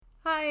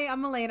Hi,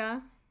 I'm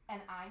Elena,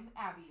 And I'm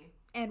Abby.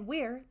 and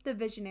we're the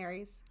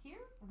Visionaries. Here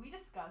we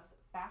discuss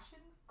fashion,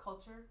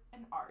 culture,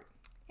 and art.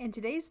 And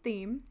today's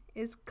theme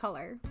is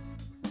color.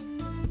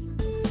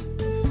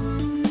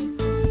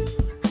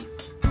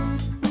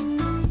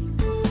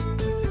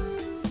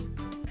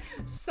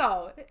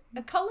 So,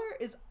 a color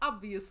is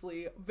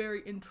obviously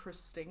very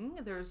interesting.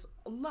 There's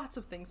lots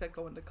of things that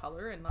go into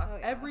color, and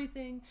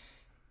everything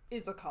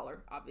is a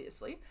color,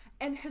 obviously.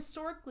 And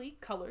historically,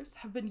 colors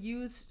have been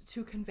used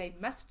to convey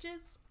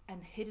messages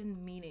and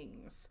hidden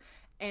meanings.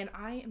 And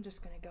I am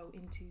just going to go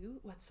into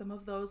what some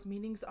of those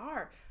meanings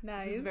are.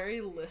 Nice. This is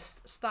very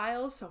list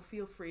style, so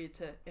feel free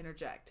to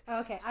interject.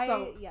 Okay,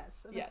 So,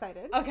 I'm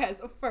excited. Okay,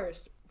 so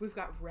first, we've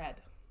got red.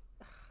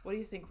 What do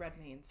you think red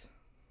means?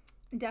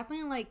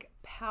 Definitely like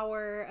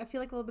power. I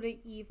feel like a little bit of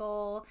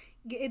evil.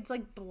 It's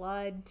like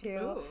blood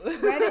too. Ooh.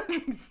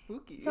 Red.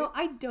 Spooky. So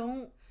I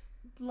don't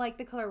like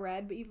the color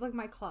red, but you look at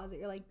my closet,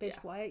 you're like, bitch, Yeah.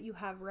 what? You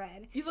have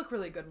red. You look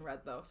really good in red,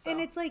 though. So. And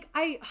it's like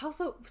I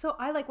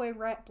like wearing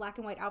black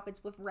and white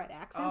outfits with red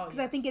accents because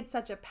I think it's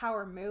such a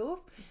power move.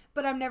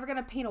 But I'm never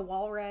gonna paint a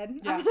wall red.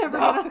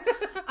 Yeah.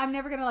 I'm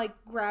never gonna like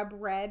grab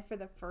red for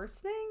the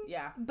first thing.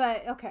 Yeah.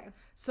 But okay.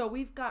 So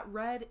we've got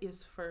red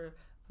is for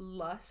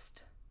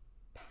lust,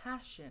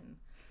 passion,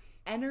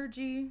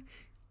 energy,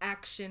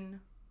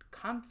 action,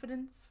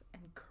 confidence,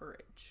 and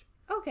courage.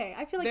 Okay,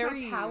 I feel like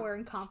Very my power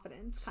and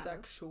confidence.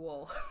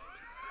 Sexual.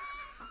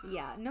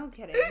 Yeah, no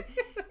kidding.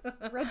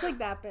 Red's like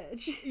that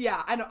bitch.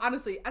 Yeah, I know,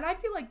 honestly. And I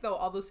feel like, though,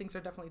 all those things are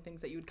definitely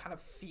things that you would kind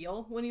of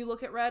feel when you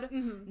look at red.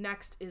 Mm-hmm.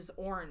 Next is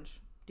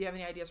orange. Do you have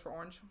any ideas for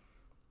orange?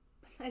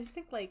 I just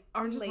think like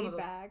Orange is one of laid those-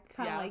 back,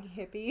 kind of yeah. like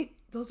hippie.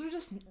 Those are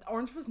just,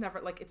 orange was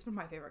never, like, it's been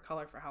my favorite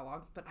color for how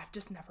long, but I've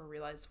just never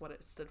realized what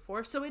it stood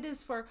for. So it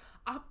is for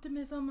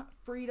optimism,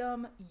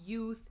 freedom,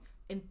 youth,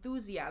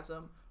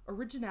 enthusiasm,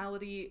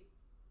 originality,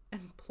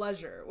 and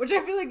pleasure, which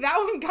I feel like that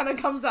one kind of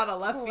comes out of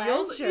left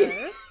field.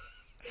 Pleasure.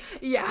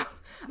 Yeah.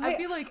 I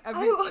feel like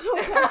every...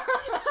 I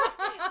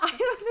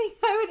don't think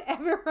I would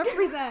ever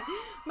represent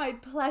my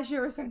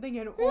pleasure or something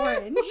in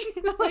orange.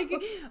 Like,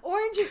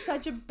 orange is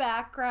such a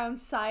background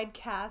side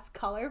cast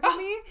color for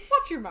me.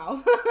 Watch your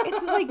mouth.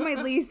 It's like my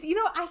least,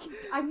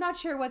 I'm not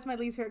sure what's my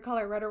least favorite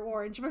color, red or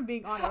orange, if I'm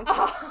being honest.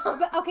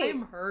 But okay,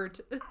 I'm hurt.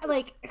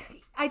 like,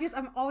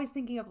 I'm always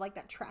thinking of like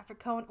that traffic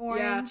cone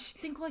orange.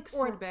 Yeah. Think like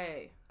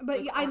sorbet. But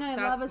Like, yeah, I know I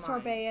love a that's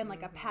sorbet mine. and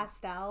like a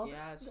pastel.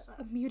 Yes.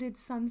 A muted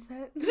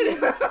sunset.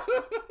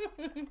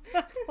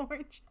 That's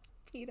orange.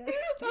 Pita.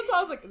 That's how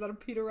I was like, is that a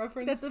Peter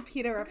reference? That's a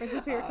Pita reference.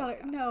 His favorite color.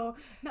 God. No,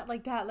 not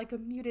like that. Like a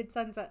muted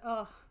sunset.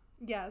 Oh,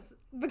 yes.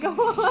 But go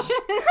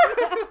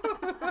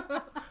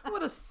on.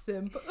 What a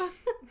simp.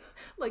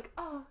 Like,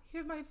 oh,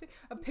 you're my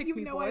a pick You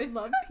me know boy. I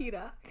love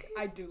Pita.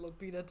 I do love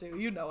Pita too.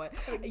 You know it.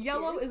 Like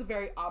Yellow tears. is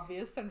very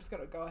obvious. I'm just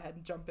gonna go ahead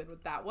and jump in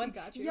with that one.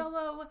 Got you.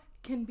 Yellow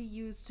can be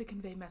used to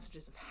convey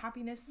messages of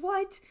happiness.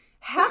 What?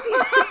 Happy.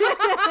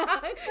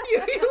 you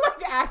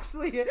like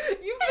actually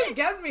you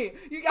forget me.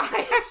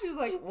 I actually was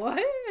like,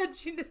 what? And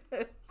she did.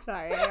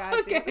 Sorry, I had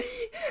Okay.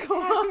 to. Go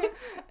on.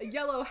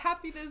 Yellow,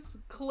 happiness,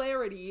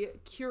 clarity,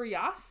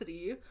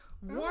 curiosity,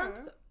 warmth,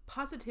 Okay.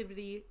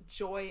 positivity,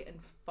 joy, and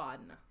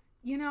fun.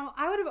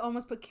 I would have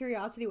almost put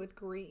curiosity with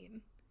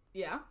green.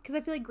 Yeah. Because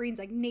I feel like green's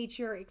like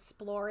nature,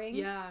 exploring.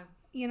 Yeah.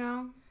 You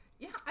know?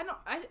 Yeah, I know.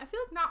 I feel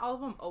like not all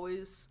of them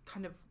always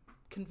kind of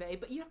convey,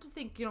 but you have to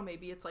think,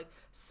 maybe it's like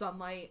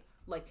sunlight,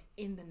 like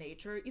in the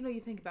nature. You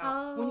think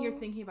about when you're Oh.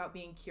 thinking about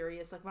being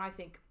curious, like when I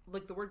think,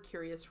 like the word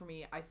curious for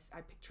me, I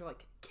picture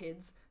like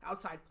kids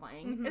outside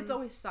playing. Mhm. It's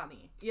always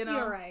sunny,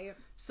 You're right.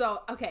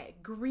 So, okay,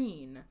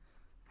 green.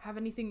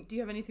 Do you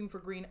have anything for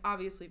green,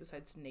 obviously,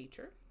 besides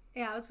nature?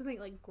 Yeah, I was thinking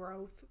like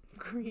growth,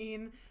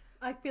 green.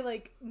 I feel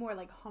like more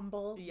like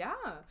humble. Yeah.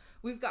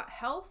 We've got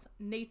health,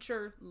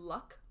 nature,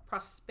 luck,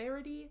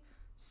 prosperity,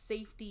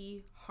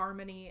 safety,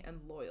 harmony, and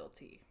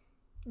loyalty.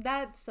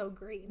 That's so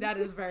green. That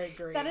is very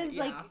green. That is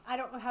yeah. like, I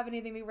don't have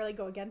anything to really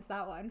go against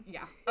that one.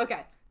 Yeah.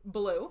 Okay.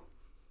 Blue.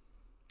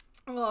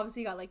 Well,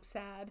 obviously you got like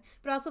sad,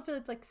 but I also feel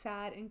it's like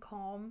sad and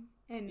calm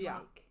and Yeah.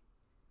 like,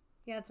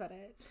 yeah, that's about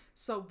it.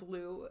 So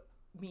blue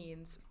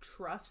means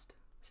trust,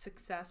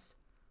 success,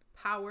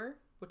 power,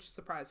 which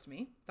surprised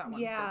me. That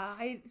one.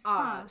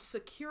 Yeah,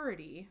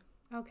 Security,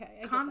 okay. I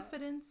get that.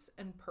 confidence,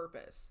 and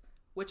purpose.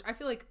 Which I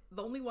feel like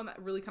the only one that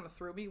really kind of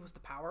threw me was the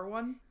power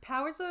one.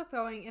 Powers are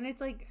throwing, and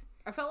it's like,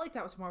 I felt like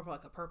that was more of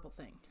like a purple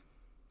thing.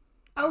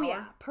 oh Power?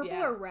 yeah, purple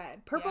Yeah. or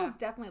red. Purple Yeah. is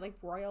definitely like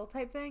royal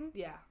type thing.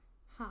 Yeah.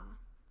 Huh.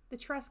 The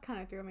trust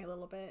kind of threw me a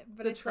little bit,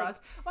 but The it's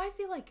trust. like, Well, I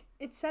feel like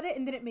it said it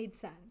and then it made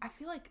sense.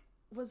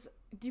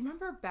 do you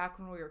remember back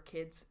when we were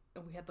kids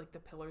and we had like the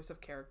pillars of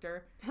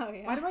character? Oh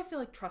yeah. Why do I feel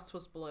like trust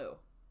was blue?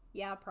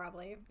 Yeah,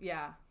 probably.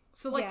 Yeah.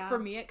 So like Yeah. for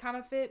me it kind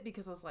of fit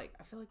because I was like,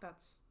 I feel like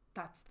that's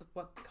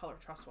what the color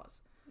trust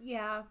was.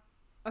 Yeah.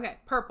 Okay,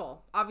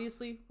 purple.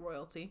 Obviously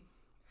royalty.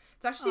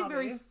 It's actually a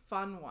very Obvious.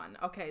 fun one.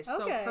 Okay,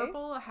 so Okay.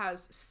 purple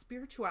has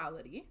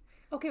spirituality,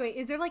 Okay, wait.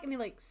 Is there like any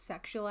like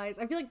sexualized?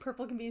 I feel like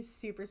purple can be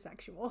super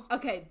sexual.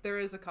 Okay, there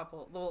is a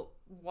couple. Well,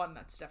 one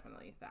that's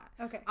definitely that.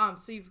 Okay.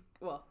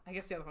 So I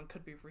guess the other one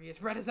could be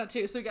read as that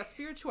too. So you got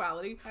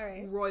spirituality, All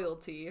right.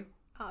 royalty,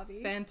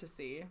 Obvi.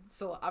 fantasy.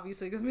 So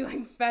obviously it's gonna be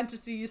like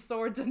fantasy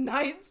swords and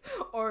knights,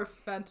 or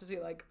fantasy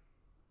like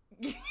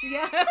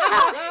Yeah.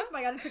 Oh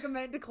my god, it took a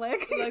minute to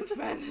click. like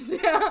fantasy.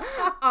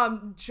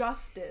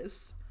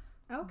 Justice,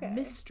 Okay.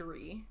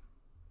 mystery,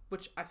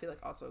 which I feel like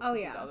also Oh, could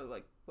be yeah. the other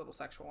like little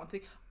sexual one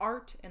thing.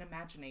 Art and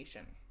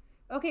imagination.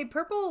 Okay,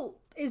 purple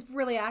is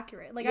really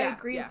accurate. Like I Yeah,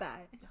 agree yeah. with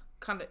that.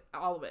 Kind of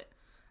all of it.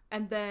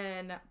 And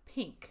then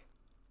pink.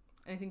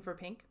 Anything for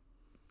pink?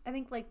 I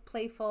think like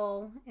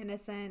playful,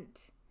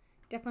 innocent.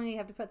 Definitely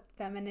have to put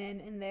feminine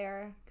in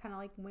there, kind of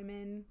like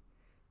women.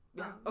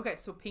 Yeah. Okay,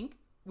 so pink,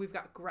 we've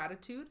got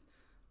gratitude,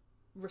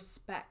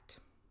 respect,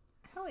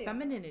 Hell yeah.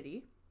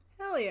 femininity,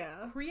 Hell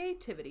yeah.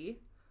 creativity,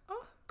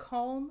 Oh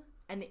calm,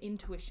 and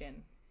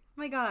intuition.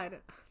 my god,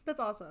 that's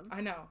awesome.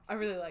 I know. I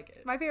really like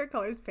it. My favorite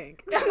color is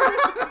pink.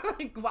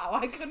 Like, wow,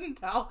 I couldn't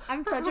tell.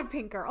 I'm such a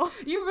pink girl.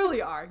 You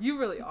really are. You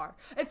really are.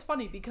 It's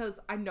funny because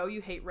I know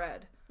you hate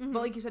red. Mm-hmm.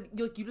 But like you said,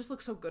 you just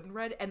look so good in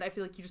red, and I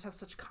feel like you just have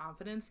such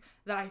confidence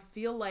that I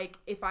feel like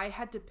if I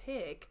had to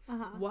pick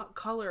what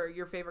color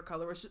your favorite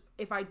color was,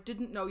 if I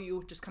didn't know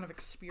you, just kind of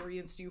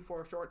experienced you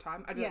for a short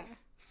time, I'd be like,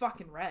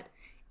 fucking red.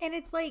 And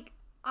it's like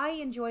I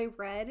enjoy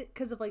red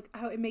because of like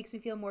how it makes me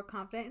feel more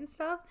confident and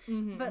stuff.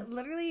 Mm-hmm. But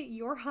literally,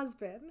 your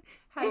husband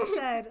has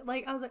said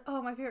like I was like,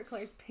 oh, my favorite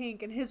color is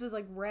pink, and his was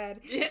like red,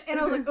 and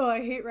I was like, oh,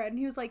 I hate red, and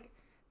he was like,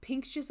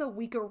 pink's just a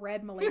weaker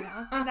red,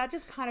 Melina, and that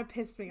just kind of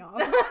pissed me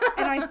off,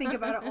 and I think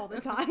about it all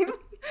the time.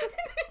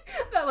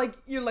 That like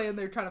you're laying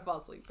there trying to fall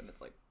asleep, and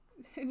it's like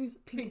And he's,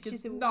 pink is is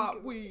just a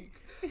not weaker-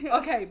 weak.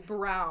 Okay,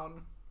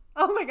 brown.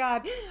 Oh my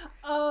god.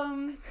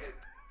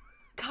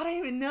 God, I don't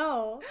even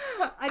know.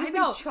 I just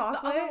know. think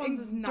chocolate The other ones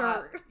and is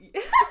dirt.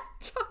 not.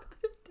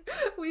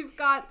 Chocolate. We've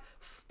got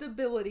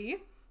stability,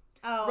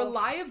 Oh.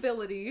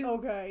 reliability,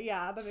 Okay,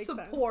 yeah, that makes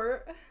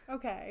support, sense.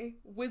 Okay.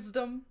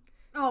 wisdom,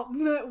 Oh,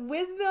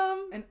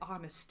 wisdom. and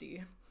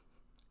honesty.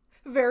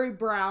 Very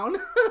brown.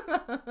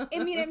 I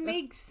mean, it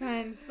makes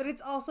sense, but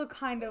it's also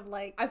kind of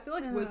like I feel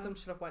like wisdom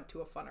should have went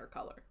to a funner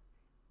color.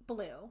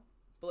 blue.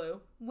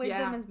 Blue. Wisdom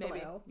Yeah, is maybe.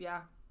 blue.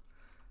 Yeah.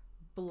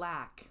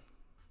 Black.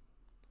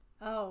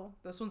 Oh,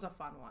 This one's a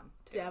fun one.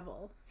 Too.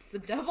 devil. The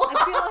devil.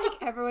 I feel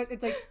like everyone,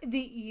 it's like the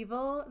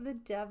evil, the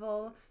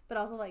devil, but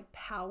also like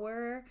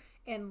power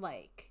and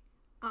like,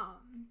 I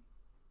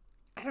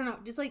don't know,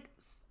 just like,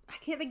 I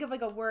can't think of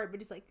like a word, but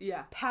just like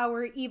Yeah.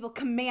 power, evil,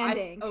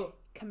 commanding. I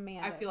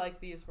Commanding. feel like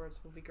these words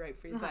will be great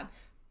for you then.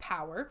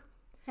 Power,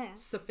 Huh.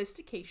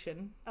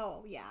 sophistication,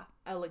 Oh, yeah.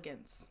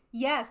 elegance.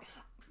 Yes.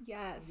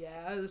 Yes.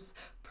 Yes.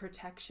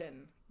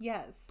 Protection,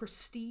 Yes.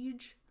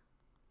 prestige,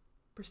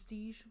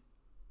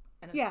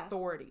 and Yeah.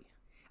 authority.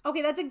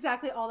 Okay, that's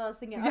exactly all that I was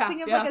thinking. I was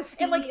thinking of like a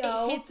CEO. And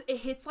like it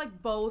hits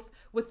like both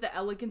with the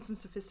elegance and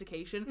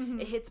sophistication. Mm-hmm.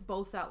 It hits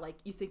both that like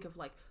you think of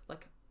like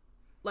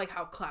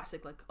how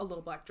classic like a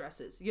little black dress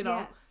is, you know?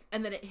 Yes.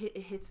 And then it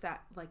hits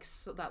that like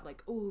so that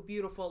like ooh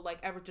beautiful like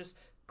ever just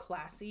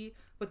classy,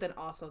 but then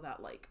also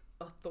that like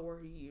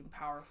authority and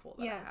powerful.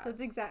 That it Yes, has.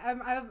 that's exact.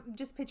 I'm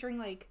just picturing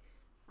like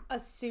a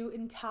suit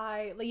and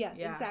tie. Like, yes,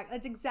 Yeah. exactly.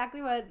 That's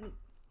exactly what.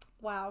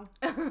 Wow.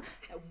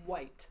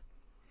 White.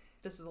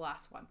 This is the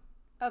last one.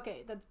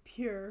 Okay, that's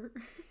pure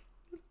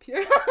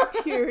Pure.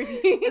 purity.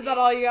 Is that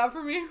all you got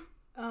for me?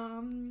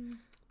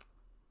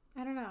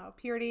 I don't know.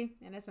 Purity,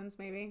 innocence,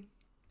 maybe.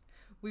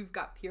 We've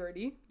got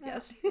purity.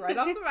 Yes, right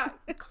off the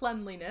bat.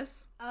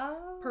 Cleanliness,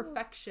 Oh.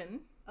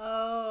 perfection,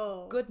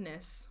 Oh.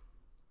 goodness,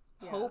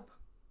 Yeah. hope,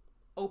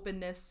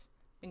 openness,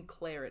 and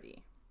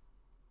clarity.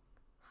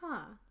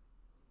 Huh.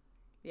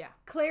 Yeah.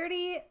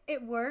 Clarity,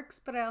 it works,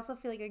 but I also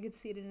feel like I could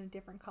see it in a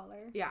different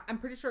color, Yeah, I'm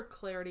pretty sure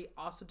clarity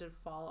also did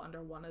fall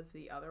under one of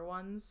the other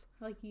ones.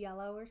 like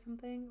yellow or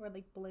something, or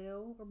like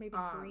blue, or maybe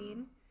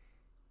green.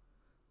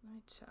 Let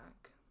me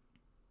check.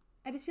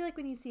 I just feel like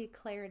when you see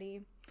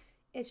clarity,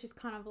 it's just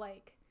kind of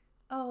like,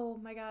 oh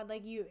my god,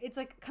 like it's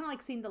like kind of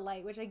like seeing the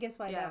light, which I guess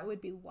why Yeah. that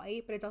would be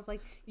white, but it's also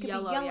like it could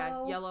Yellow, be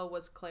yellow. yeah. Yellow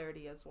was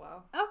clarity as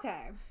well.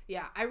 Okay.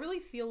 Yeah, I really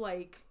feel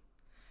like,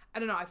 I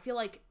don't know, I feel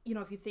like, you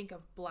know, if you think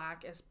of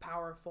black as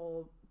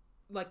powerful,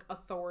 like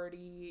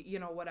authority, you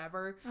know,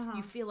 whatever,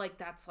 you feel like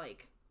that's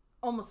like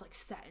almost like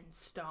set in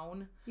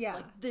stone. Yeah.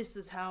 Like this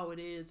is how it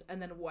is.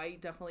 And then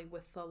white definitely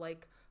with the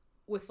like,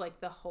 with like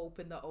the hope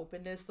and the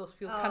openness, those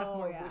feel kind of Oh,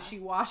 more yeah.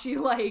 wishy-washy,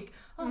 like,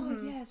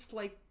 oh yes,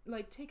 like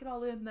take it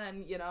all in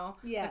then, you know?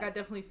 Yes. Like I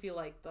definitely feel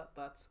like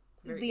that's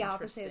very The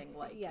interesting. opposites,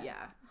 Like, yes,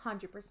 yeah.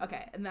 100%.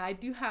 Okay, and then I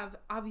do have,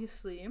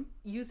 obviously,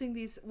 using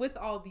these, with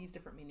all these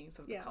different meanings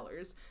of the Yeah.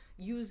 colors,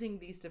 using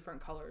these different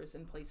colors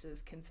in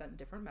places can send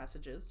different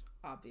messages,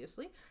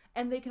 obviously,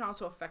 and they can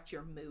also affect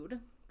your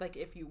mood, like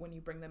when you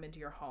bring them into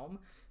your home.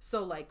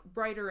 So, like,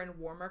 brighter and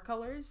warmer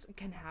colors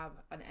can have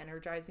an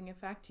energizing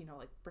effect, you know,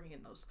 like bringing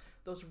in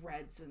those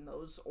reds and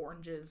those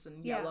oranges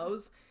and Yeah.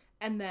 yellows,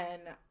 and then,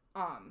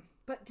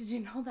 but did you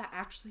know that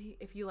actually,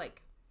 if you,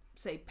 like,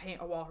 say, paint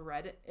a wall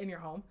red in your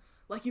home,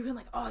 Like you can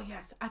like, oh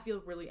yes, I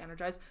feel really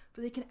energized,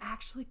 but they can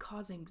actually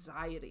cause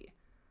anxiety.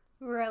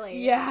 Really?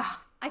 Yeah.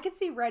 I could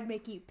see red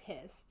make you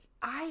pissed.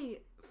 I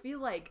feel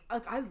like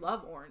I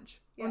love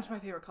orange. Orange is my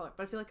favorite color,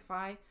 but I feel like if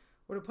I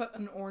were to put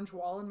an orange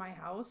wall in my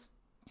house,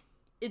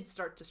 it'd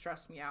start to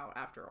stress me out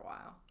after a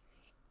while.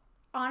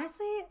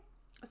 Honestly,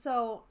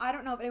 so I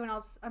don't know if anyone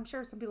else, I'm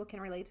sure some people can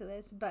relate to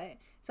this, but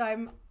so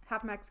I'm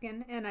half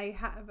Mexican and I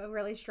have a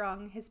really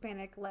strong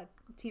Hispanic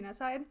Latina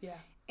side. Yeah.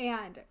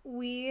 And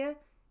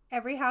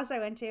every house I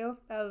went to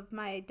of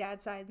my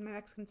dad's side, my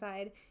Mexican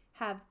side,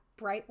 have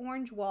bright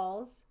orange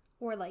walls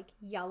or like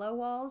yellow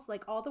walls.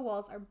 Like all the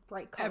walls are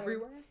bright colored.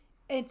 Everywhere?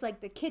 It's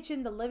like the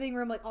kitchen, the living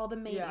room, like all the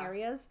main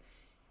areas.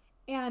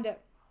 And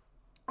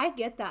I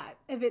get that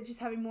of it just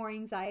having more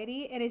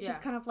anxiety, and it's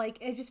just kind of like,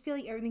 I just feel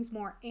like everything's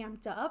more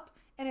amped up.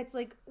 And it's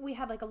like we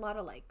had like a lot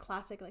of like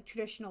classic, like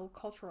traditional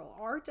cultural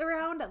art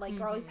around that like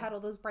always had all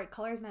those bright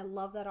colors, and I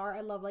love that art.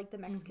 I love like the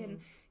Mexican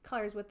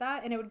colors with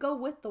that, and it would go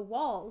with the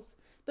walls,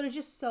 but it's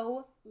just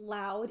so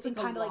loud it's and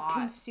kind of like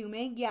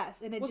consuming.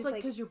 Yes, and it just like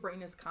because your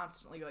brain is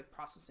constantly like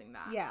processing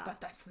that. Yeah,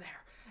 that's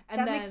there, and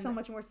that makes so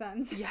much more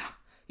sense. Yeah.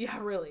 Yeah,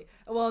 really.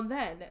 Well, and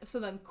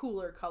then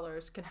cooler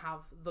colors can have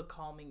the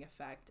calming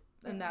effect.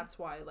 And that's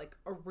why, like,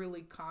 a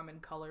really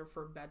common color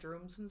for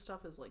bedrooms and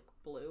stuff is, like,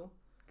 blue.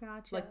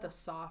 Gotcha. Like, the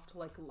soft,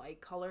 like,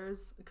 light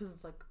colors, because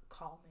it's, like,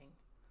 calming.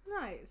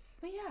 Nice.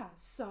 But, yeah,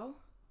 so,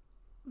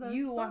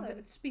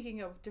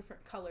 speaking of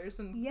different colors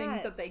and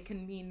things that they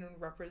can mean and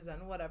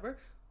represent, whatever,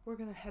 we're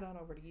going to head on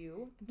over to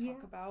you and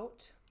talk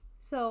about...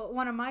 So,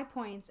 one of my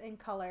points in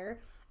color,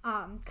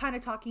 kind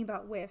of talking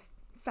about with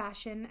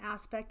fashion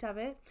aspect of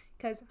it,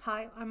 because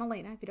hi, I'm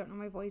Elena, if you don't know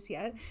my voice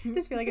yet,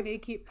 just feel like I need to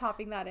keep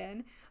popping that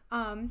in,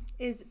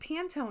 is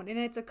Pantone, and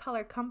it's a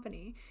color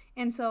company.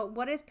 And so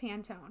what is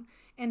Pantone?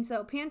 And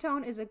so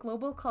Pantone is a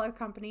global color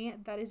company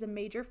that is a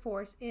major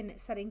force in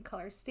setting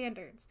color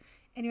standards.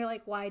 And you're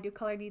like, why do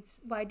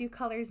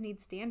colors need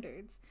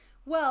standards?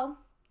 Well,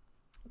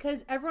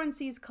 because everyone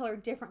sees color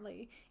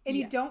differently, and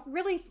you don't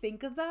really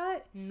think of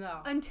that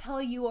until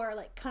you are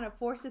like kind of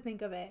forced to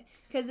think of it.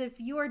 Because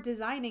if you are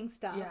designing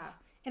stuff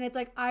and it's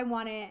like, I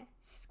want it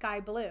sky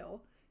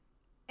blue,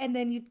 and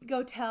then you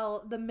go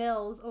tell the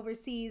mills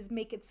overseas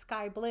make it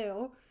sky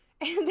blue,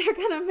 and they're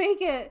gonna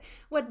make it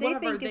what they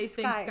think is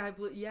sky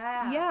blue.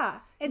 Yeah.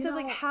 And so it's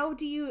like, how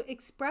do you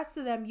express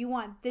to them you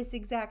want this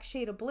exact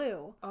shade of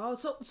blue? Oh,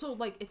 so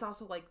like it's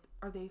also like,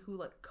 are they who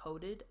like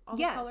coded all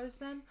the colors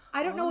then?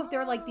 I don't know if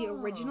they're like the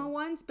original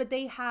ones, but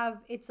they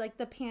have, it's like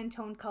the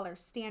Pantone color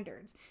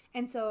standards.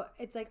 And so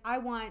it's like, I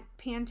want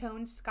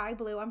Pantone sky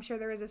blue. I'm sure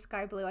there is a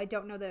sky blue. I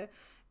don't know the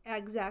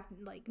exact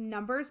like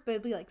numbers, but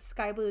it'd be like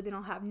sky blue, then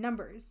I'll have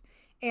numbers.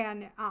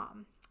 And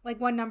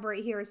like one number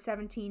right here is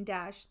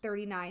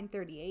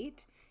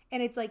 17-3938.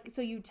 And it's like,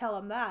 so you tell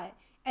them that.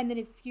 And then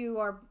if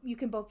you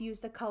can both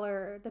use the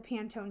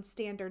Pantone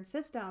standard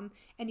system,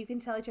 and you can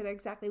tell each other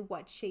exactly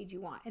what shade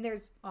you want. And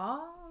there's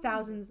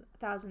thousands.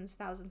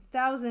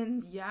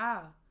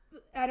 Yeah.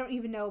 I don't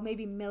even know,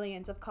 maybe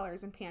millions of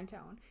colors in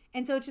Pantone.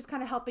 And so it's just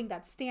kind of helping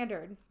that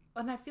standard.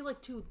 And I feel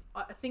like too,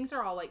 things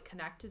are all like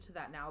connected to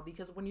that now,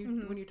 because when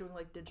you're doing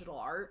like digital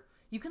art,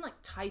 you can like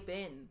type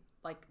in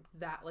like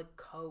that like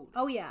code.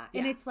 Oh yeah.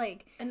 And it's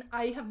like, and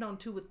I have known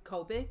too with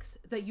Copics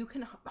that you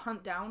can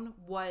hunt down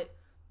what,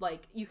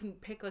 like, you can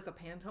pick like a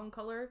Pantone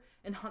color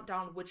and hunt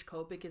down which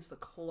Copic is the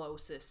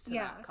closest to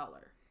that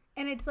color.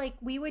 And it's like,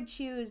 we would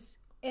choose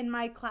in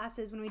my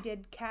classes when we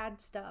did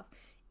CAD stuff,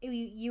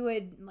 you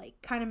would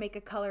like kind of make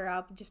a color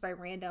up just by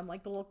random,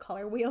 like the little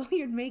color wheel,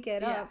 you'd make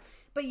it up.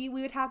 But we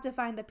would have to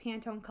find the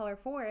Pantone color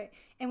for it,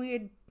 and we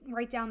would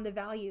write down the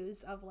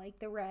values of like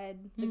the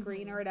red, the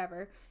green, or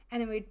whatever, and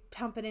then we'd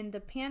pump it into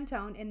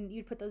Pantone, and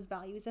you'd put those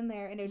values in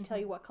there, and it would tell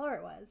you what color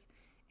it was.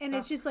 And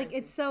it's just crazy. Like,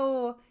 it's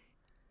so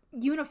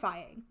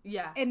unifying.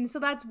 Yeah. And so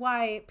that's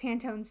why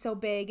Pantone's so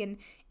big, and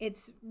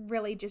it's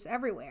really just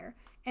everywhere.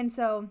 And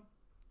so,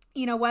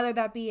 you know, whether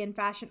that be in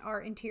fashion,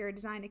 art, interior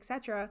design,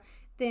 etc.,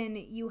 then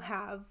you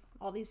have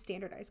all these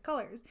standardized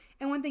colors.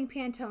 And one thing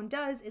Pantone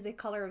does is a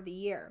color of the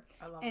year.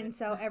 I love and it.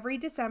 So every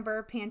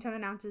December, Pantone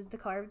announces the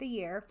color of the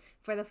year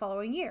for the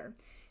following year.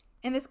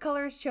 And this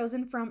color is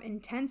chosen from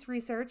intense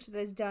research that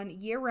is done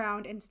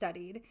year-round and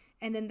studied.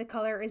 And then the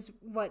color is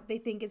what they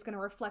think is going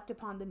to reflect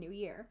upon the new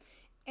year.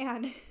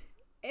 And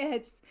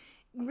it's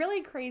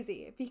really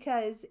crazy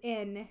because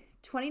in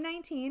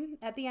 2019,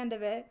 at the end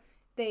of it,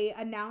 they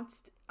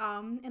announced,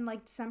 in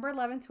like December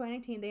 11th,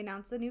 2019, they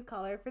announced the new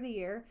color for the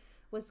year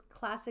was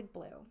classic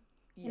blue.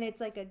 Yes. And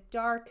it's like a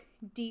dark,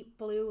 deep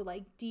blue,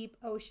 like deep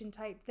ocean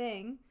type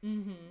thing.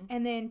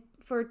 And then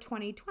for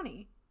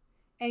 2020,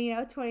 and you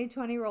know,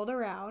 2020 rolled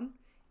around,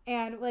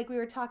 and like we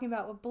were talking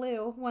about with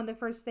blue, one of the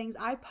first things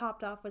I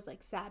popped off was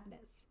like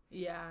sadness.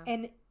 Yeah.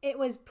 And it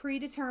was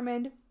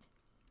predetermined.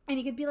 And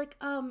you could be like,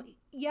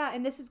 yeah,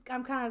 and this is,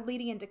 I'm kind of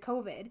leading into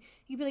COVID.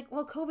 You'd be like,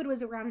 well, COVID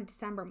was around in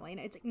December,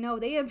 Melina. It's like, no,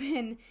 they have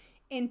been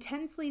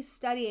intensely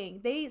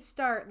studying. They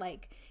start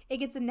like, it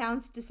gets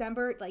announced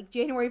December, like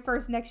January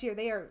 1st next year,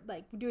 they are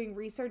like doing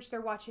research. They're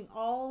watching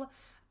all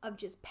of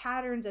just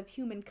patterns of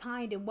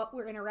humankind and what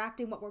we're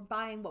interacting, what we're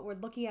buying, what we're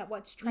looking at,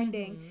 what's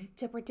trending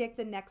to predict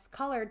the next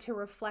color to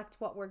reflect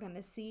what we're going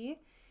to see.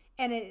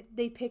 And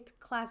they picked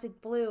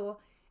classic blue,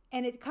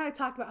 and it kind of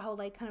talked about how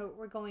like kind of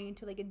we're going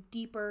into like a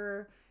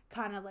deeper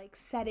kind of like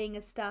setting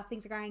of stuff.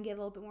 Things are going to get a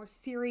little bit more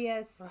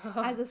serious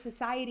as a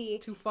society.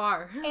 Too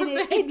far. And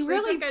it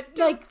really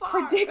like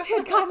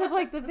predicted kind of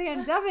like the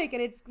pandemic,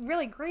 and it's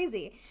really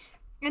crazy.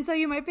 And so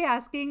you might be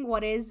asking,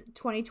 what is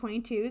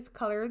 2022's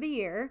color of the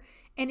year?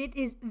 And it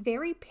is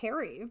Very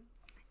Peri.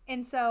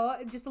 And so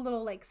just a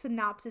little like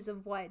synopsis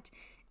of what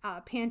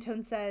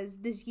Pantone says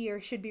this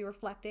year should be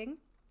reflecting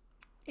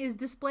is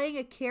displaying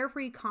a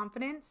carefree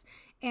confidence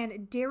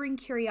and daring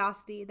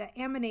curiosity that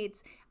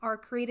emanates our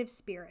creative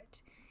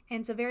spirit.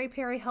 And so Very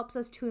Peri helps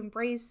us to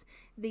embrace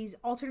these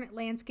alternate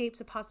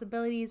landscapes of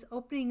possibilities,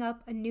 opening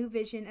up a new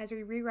vision as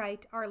we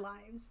rewrite our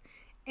lives.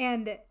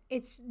 And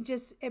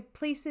it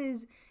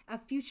places a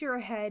future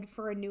ahead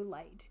for a new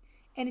light.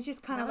 And it's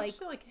just kind of like...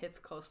 actually like hits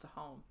close to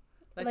home.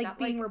 Like that,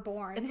 being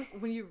reborn. It's like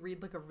when you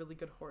read like a really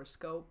good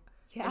horoscope.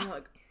 Yeah. And you're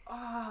like,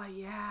 oh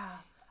yeah,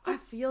 I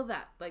feel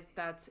that. Like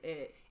that's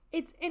it.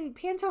 And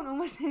Pantone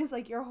almost is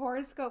like your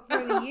horoscope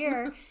for the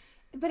year.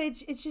 But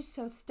it's just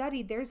so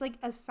studied. There's like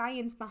a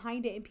science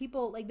behind it, and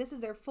people like this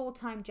is their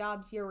full-time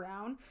jobs year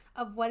round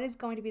of what is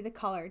going to be the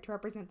color to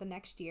represent the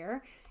next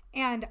year.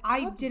 And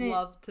I would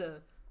love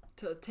to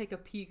take a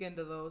peek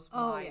into those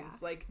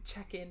minds, like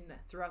check in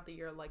throughout the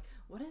year. Like,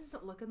 what is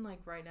it looking like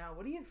right now?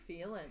 What are you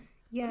feeling?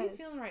 Yes. What are you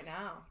feeling right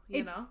now?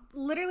 It's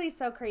literally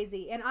so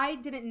crazy. And I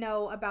didn't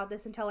know about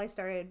this until I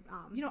started,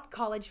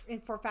 college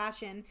for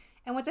fashion.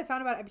 And once I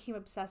found about it, I became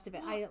obsessed with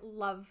it. I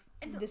love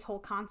this whole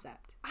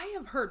concept. I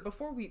have heard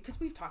because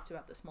we've talked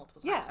about this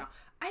multiple times now.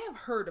 I have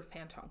heard of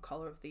Pantone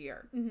Color of the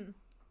Year. Mm-hmm.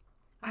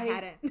 I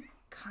hadn't.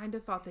 Kind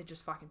of thought they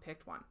just fucking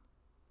picked one.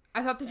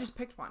 I thought they just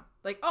picked one.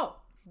 Like, oh,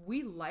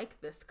 we like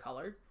this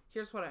color.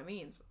 Here's what it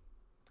means.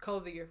 Color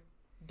of the Year.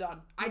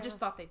 Done. Yeah. I just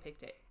thought they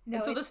picked it. No,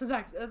 and so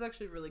that's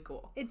actually really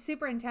cool. It's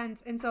super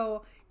intense. And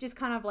so just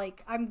kind of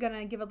like, I'm going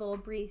to give a little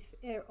brief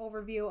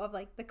overview of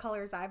like the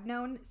colors I've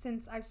known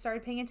since I've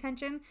started paying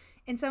attention.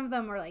 And some of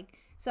them are like,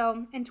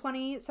 so in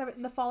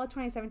the fall of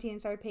 2017, I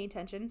started paying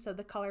attention. So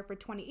the color for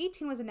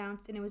 2018 was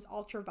announced, and it was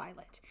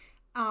ultraviolet.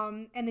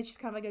 And it's just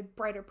kind of like a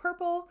brighter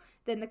purple.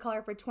 Then the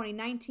color for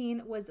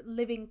 2019 was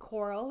living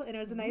coral, and it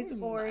was a nice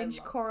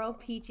orange coral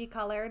peachy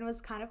color, and it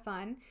was kind of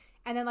fun.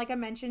 And then, like I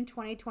mentioned,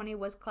 2020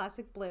 was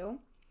classic blue,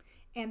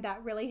 and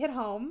that really hit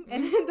home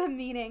and the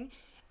meaning.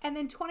 And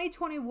then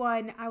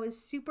 2021, I was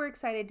super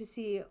excited to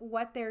see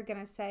what they're going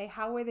to say.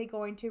 How are they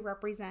going to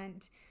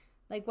represent,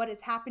 like, what has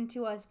happened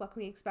to us? What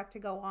can we expect to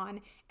go on?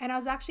 And I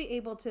was actually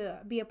able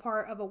to be a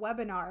part of a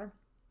webinar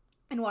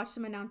and watch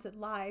them announce it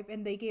live,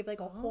 and they gave, like,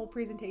 a whole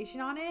presentation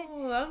on it.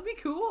 Oh, that would be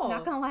cool.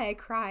 Not gonna lie, I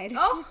cried.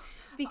 Oh!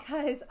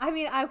 Because, I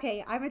mean,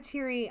 okay,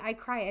 I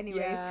cry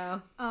anyways. Yeah.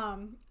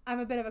 I'm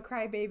a bit of a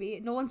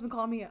crybaby. Nolan's been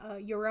calling me a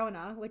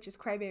Llorona, which is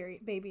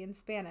crybaby in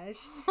Spanish.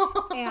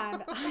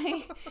 And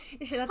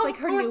that's like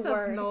her new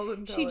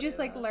word. She just,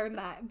 like, learned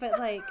that. But,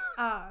 like,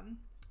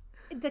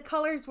 the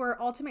colors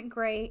were ultimate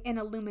gray and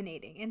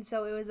illuminating. And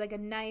so it was, like, a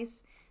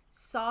nice,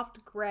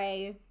 soft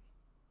gray,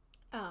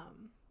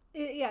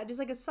 just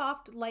like a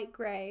soft light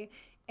gray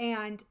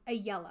and a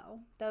yellow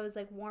that was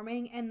like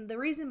warming. And the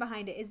reason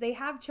behind it is they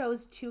have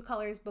chose two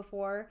colors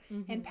before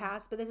in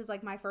past, but this is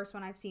like my first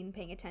one I've seen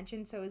paying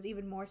attention, so it was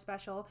even more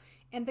special.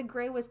 And the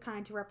gray was kind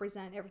of to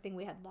represent everything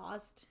we had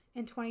lost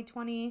in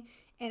 2020.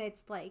 And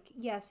it's like,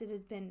 yes, it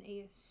has been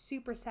a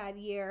super sad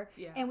year,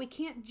 and we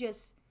can't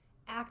just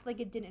act like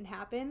it didn't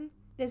happen.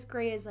 This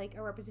gray is like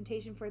a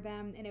representation for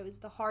them, and it was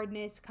the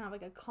hardness, kind of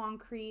like a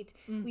concrete,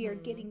 we are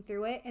getting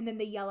through it. And then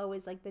the yellow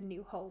is like the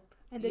new hope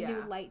and the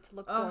new light to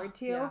look forward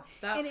to. Yeah.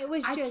 And it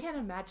was just I can't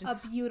imagine. A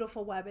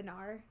beautiful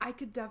webinar. I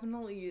could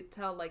definitely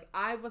tell, like,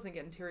 I wasn't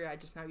getting teary-eyed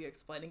just now you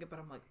explaining it, but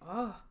I'm like,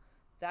 oh,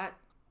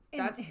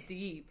 that's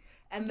deep.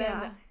 And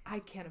then I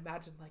can't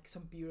imagine, like,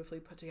 some beautifully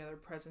put together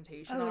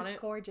presentation on it. It was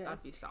gorgeous.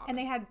 That'd be solid. And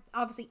they had,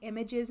 obviously,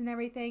 images and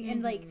everything.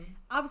 And, like,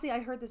 obviously, I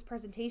heard this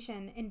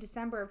presentation in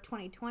December of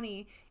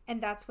 2020.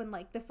 And that's when,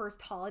 like, the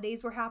first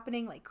holidays were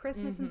happening, like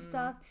Christmas and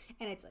stuff.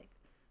 And it's, like,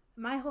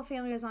 my whole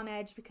family was on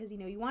edge because,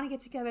 you want to get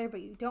together,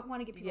 but you don't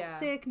want to get people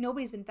sick.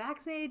 Nobody's been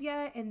vaccinated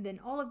yet. And then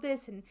all of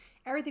this and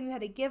everything we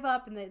had to give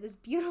up. And this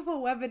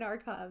beautiful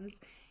webinar comes.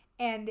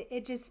 And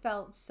it just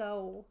felt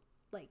so...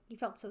 like, you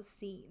felt so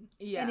seen.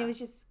 Yeah. And it was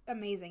just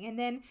amazing. And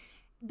then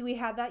we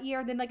had that year.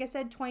 And then, like I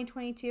said,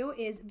 2022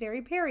 is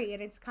Very Peri.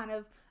 And it's kind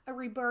of a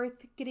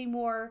rebirth, getting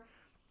more,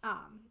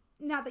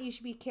 not that you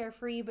should be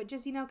carefree, but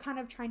just, kind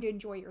of trying to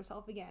enjoy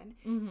yourself again.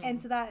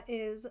 And so that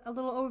is a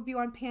little overview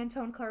on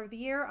Pantone Color of the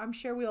Year. I'm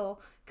sure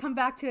we'll come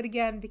back to it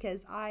again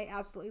because I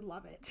absolutely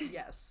love it.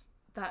 Yes,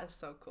 that is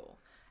so cool.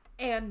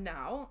 And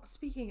now,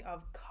 speaking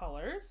of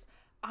colors,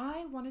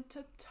 I wanted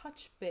to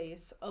touch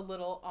base a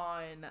little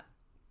on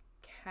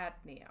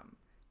cadmium.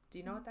 Do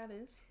you know what that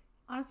is?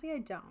 Honestly, I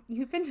don't.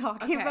 You've been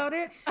talking about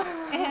it,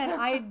 and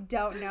I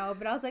don't know,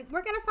 but I was like,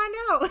 we're going to find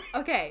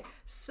out. Okay,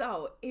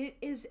 so it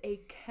is a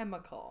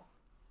chemical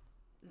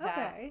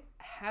that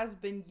has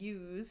been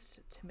used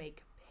to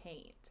make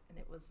paint, and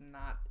it's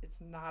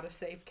not a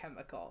safe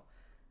chemical.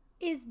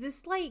 Is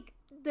this like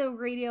the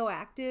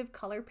radioactive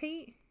color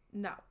paint?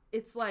 No,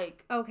 it's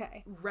like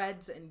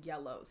reds and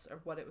yellows are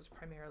what it was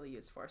primarily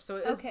used for. So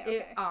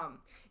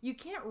you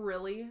can't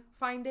really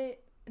find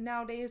it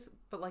nowadays,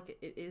 but like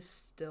it is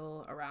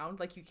still around.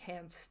 Like you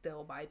can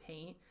still buy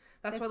paint.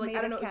 That's why, like,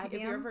 I don't know if you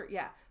ever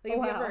like if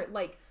you ever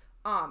like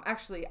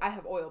actually I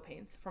have oil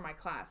paints for my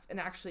class, and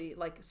actually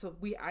like so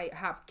I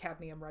have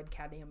cadmium red,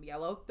 cadmium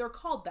yellow. They're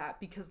called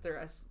that because they're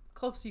as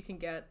close as you can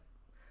get.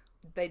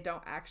 They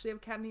don't actually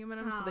have cadmium in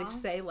them, so they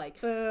say like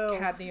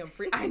cadmium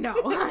free. I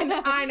know.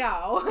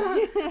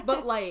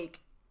 But like,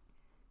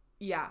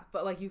 yeah,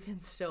 but like you can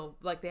still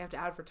like they have to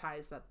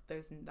advertise that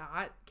there's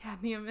not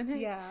cadmium in it.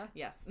 Yeah.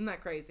 Yes, isn't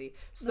that crazy?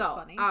 So, that's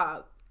funny.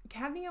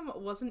 Cadmium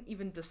wasn't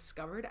even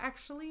discovered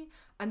actually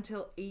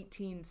until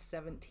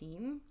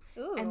 1817,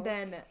 Ooh. and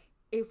then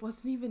it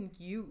wasn't even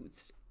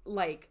used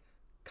like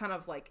kind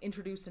of like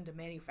introduced into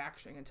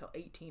manufacturing until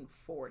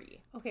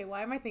 1840. Okay,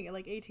 why am I thinking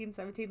like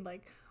 1817?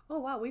 Like, oh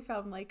wow, we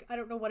found like I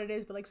don't know what it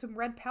is, but like some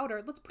red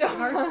powder. Let's put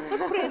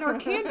it in our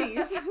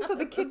candies, so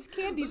the kids'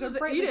 candies are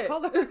brightly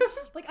colored.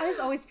 Like I just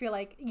always feel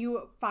like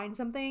you find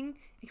something,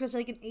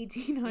 especially like in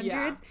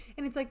 1800s,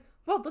 and it's like,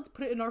 well, let's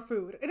put it in our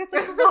food, and it's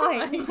like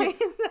why?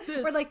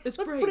 We're like, let's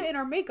put it in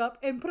our makeup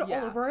and put it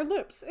all over our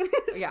lips.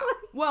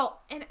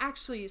 Well, and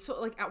actually, so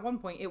like at one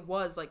point it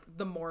was like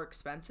the more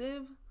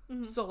expensive.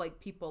 Mm-hmm. So like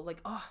people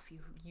like, oh, if you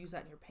use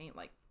that in your paint,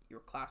 like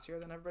you're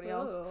classier than everybody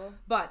else.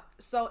 But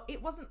so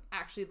it wasn't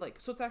actually like,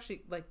 so it's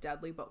actually like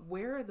deadly. But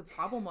where the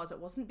problem was, it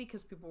wasn't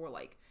because people were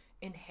like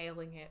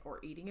inhaling it or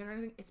eating it or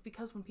anything. It's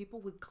because when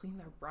people would clean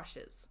their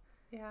brushes,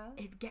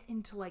 it'd get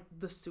into like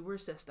the sewer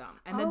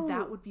system, and then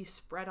that would be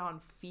spread on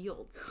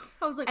fields.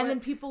 I was like, and then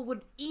people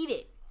would eat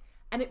it,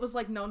 and it was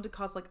like known to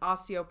cause like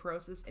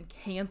osteoporosis and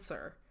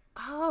cancer.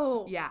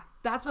 Oh. Yeah.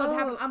 That's what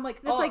happened. I'm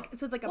like, that's like,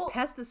 so it's like a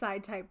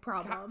pesticide type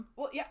problem.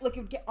 Well, yeah, like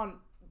it would get on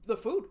the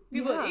food.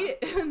 People would eat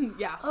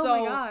it. Oh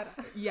my God.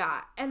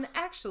 Yeah. And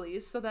actually,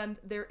 so then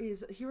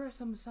here are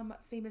some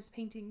famous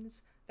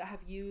paintings that have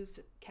used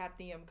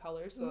cadmium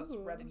colors. So that's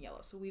red and yellow.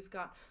 So we've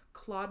got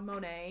Claude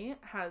Monet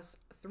has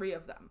 3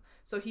 of them.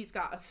 So he's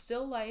got a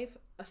still life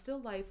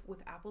with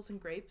apples and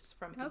grapes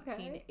from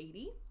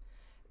 1880.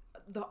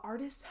 The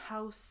Artist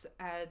House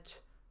at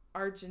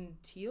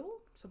Argenteuil,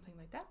 something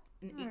like that,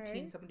 in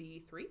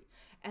 1873.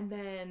 And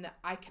then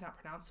I cannot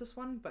pronounce this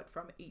one, but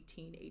from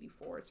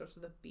 1884, it starts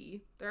with a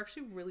B. They're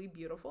actually really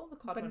beautiful, the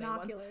Claude Monet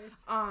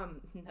ones.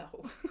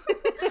 No.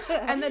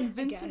 And then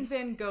Vincent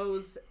van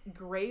Gogh's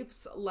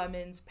grapes,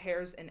 lemons,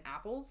 pears, and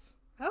apples.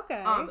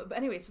 Okay. But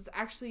anyways, it's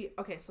actually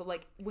so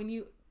like when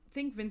you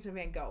think Vincent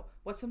van Gogh,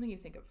 what's something you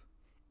think of?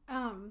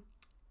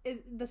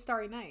 The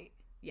Starry Night.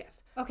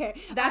 Yes.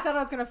 Okay. I thought I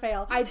was gonna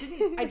fail. I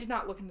did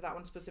not look into that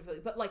one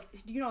specifically, but like,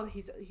 do you know that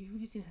have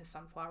you seen his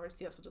sunflowers?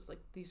 He also just like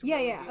these.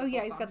 Really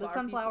He's got the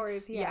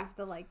sunflowers. He has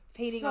the like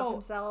painting of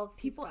himself.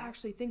 People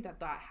actually think that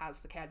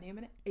has the cadmium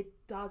in it.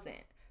 It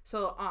doesn't.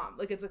 So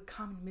like it's a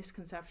common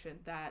misconception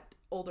that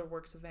older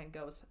works of Van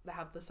Gogh's that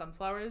have the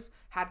sunflowers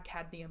had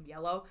cadmium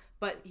yellow,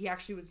 but he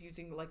actually was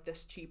using like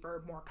this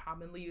cheaper, more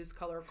commonly used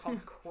color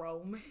called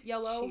chrome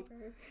yellow.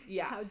 Cheaper.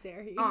 Yeah. How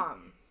dare he?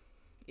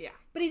 Yeah.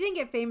 But he didn't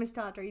get famous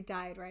till after he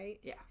died, right?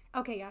 Yeah.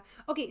 Okay, yeah.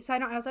 Okay, so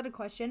I also had a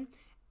question.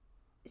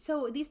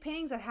 So these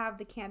paintings that have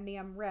the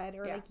cadmium red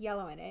or like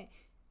yellow in it,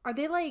 are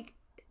they like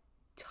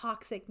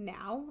toxic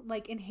now?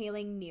 Like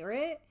inhaling near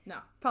it? No.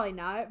 Probably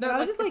not.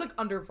 No, it's like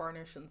under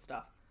varnish and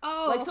stuff.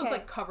 Oh, like so it's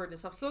like covered and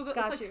stuff. So it's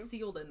like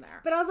sealed in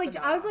there. But I was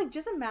like,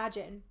 just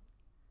imagine.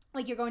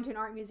 Like you're going to an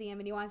art museum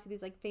and you want to see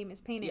these like famous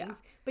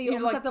paintings, but you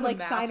almost have to like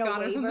sign a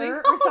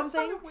waiver or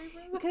something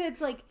because it's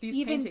like these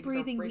even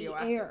breathing the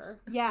air.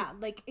 Yeah,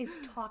 like it's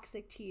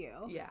toxic to you.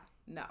 Yeah,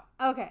 no.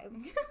 Okay,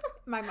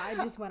 my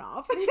mind just went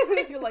off.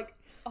 You're like,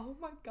 oh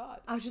my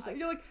God. I was just like,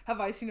 you're like, have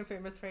I seen a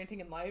famous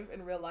painting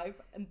in real life?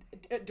 And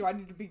do I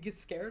need to get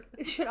scared?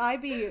 Should I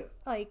be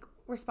like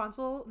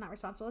not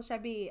responsible? Should I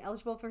be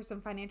eligible for some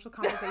financial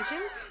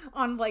compensation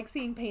on like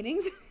seeing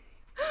paintings?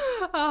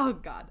 Oh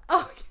God.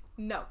 Okay.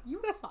 No, you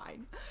were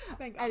fine.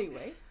 Thank God.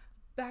 Anyway,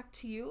 back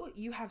to you.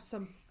 You have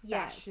some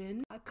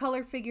fashion. A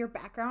color figure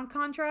background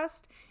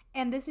contrast.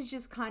 And this is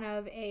just kind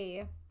of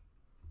then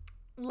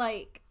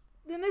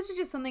this was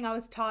just something I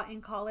was taught in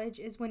college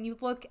is when you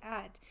look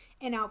at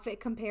an outfit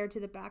compared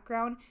to the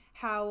background,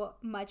 how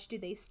much do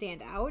they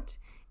stand out?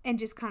 And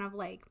just kind of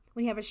like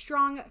when you have a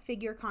strong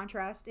figure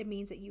contrast, it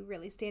means that you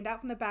really stand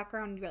out from the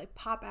background and you really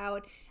pop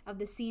out of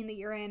the scene that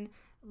you're in.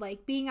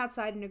 Like being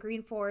outside in a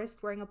green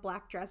forest wearing a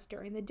black dress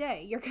during the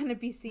day. You're going to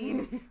be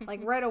seen like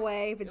right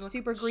away if it's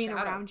super green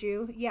around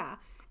you. Yeah.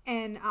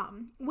 And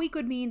weak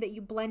would mean that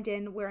you blend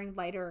in wearing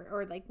lighter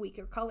or like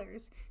weaker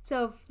colors.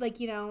 So if, like,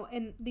 you know,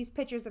 in these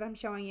pictures that I'm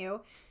showing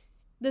you,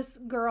 this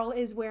girl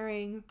is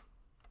wearing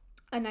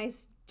a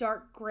nice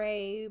dark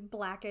gray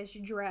blackish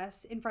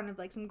dress in front of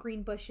like some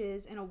green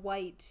bushes and a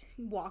white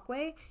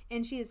walkway,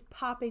 and she is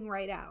popping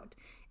right out.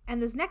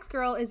 And this next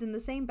girl is in the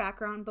same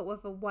background, but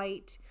with a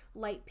white,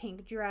 light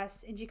pink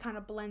dress, and she kind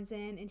of blends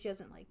in and she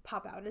doesn't like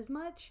pop out as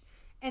much.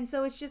 And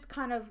so it's just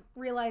kind of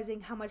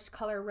realizing how much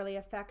color really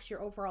affects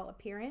your overall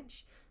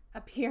appearance.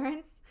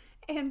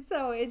 And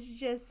so it's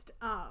just,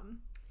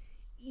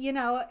 you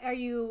know, are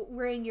you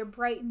wearing your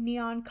bright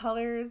neon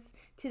colors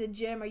to the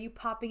gym? Are you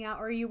popping out?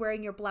 Or are you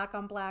wearing your black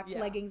on black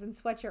leggings and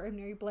sweatshirt? And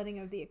are you blending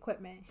in with the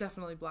equipment?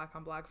 Definitely black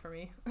on black for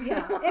me.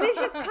 Yeah. And it's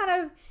just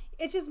kind of,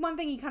 it's just one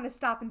thing you kind of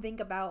stop and think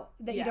about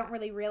that you don't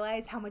really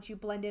realize how much you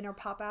blend in or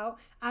pop out.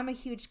 I'm a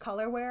huge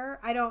color wearer.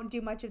 I don't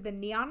do much of the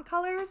neon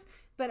colors,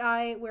 but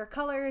I wear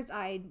colors.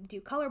 I do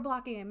color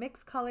blocking and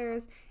mix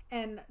colors.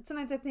 And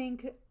sometimes I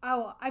think,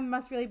 oh, I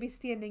must really be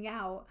standing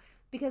out.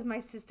 Because my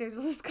sisters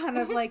will just kind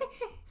of like,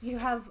 you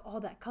have all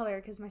that color.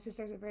 Because my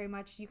sisters are very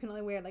much, you can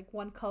only wear like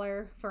one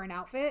color for an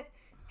outfit.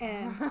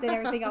 And then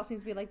everything else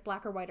needs to be like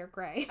black or white or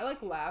gray. I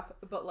like laugh,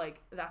 but like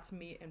that's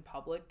me in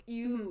public.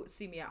 You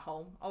see me at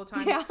home all the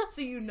time. Yeah.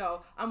 So you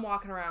know I'm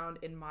walking around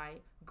in my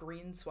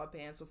green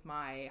sweatpants with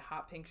my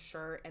hot pink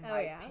shirt and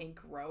my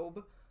pink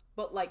robe.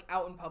 But like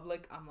out in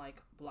public, I'm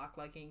like black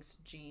leggings,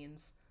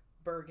 jeans,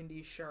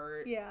 burgundy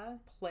shirt,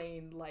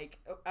 plain, like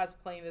as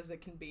plain as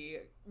it can be.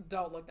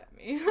 Don't look at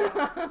me.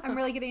 I'm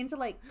really getting into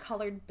like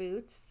colored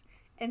boots,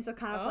 and so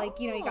kind of like,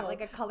 you know, you got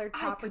like a colored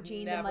top or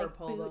jean and like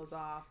pull boots. Those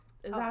off.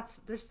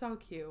 They're so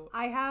cute.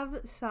 I have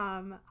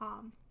some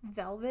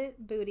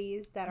velvet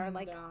booties that are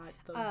like a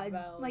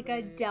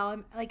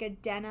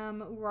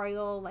denim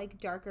royal like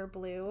darker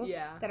blue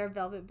that are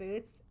velvet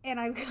boots,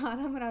 and I got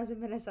them when I was in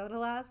Minnesota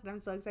last, and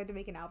I'm so excited to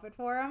make an outfit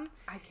for them.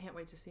 I can't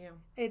wait to see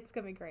them. It's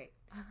gonna be great.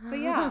 But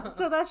yeah,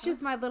 so that's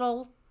just my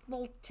little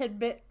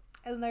tidbit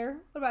in there.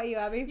 What about you,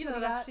 Abby? You know,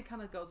 that actually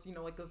kind of goes, you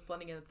know, like with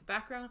blending in at the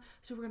background.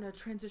 So we're gonna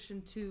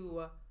transition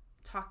to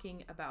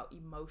talking about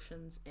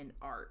emotions in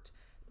art.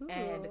 Ooh.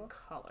 And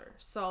color.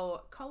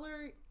 So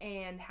color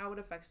and how it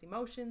affects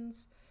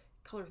emotions,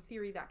 color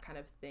theory, that kind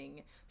of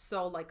thing.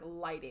 So like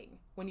lighting,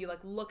 when you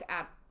like look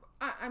at,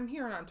 I'm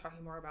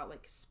talking more about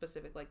like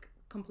specific like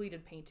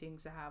completed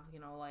paintings that have, you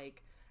know,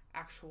 like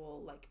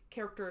actual like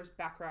characters,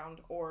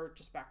 background, or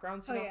just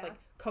backgrounds, you know, like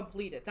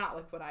completed, not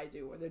like what I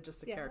do where they're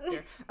just a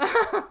character.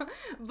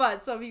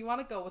 But so if you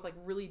want to go with like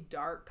really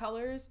dark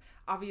colors,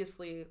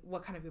 obviously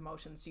what kind of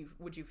emotions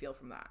would you feel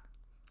from that?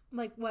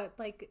 Like what,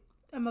 like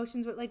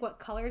emotions, like what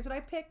colors would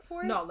I pick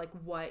for it? No, like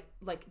what,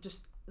 like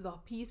just the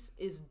piece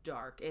is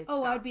dark. It's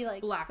I would be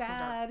like blacks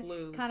sad, and dark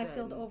blues, kind of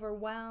feel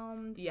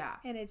overwhelmed. Yeah,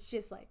 and it's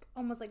just like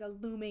almost like a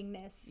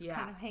loomingness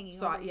kind of hanging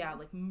over. So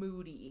like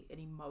moody and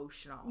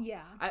emotional.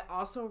 Yeah. I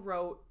also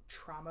wrote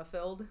trauma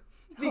filled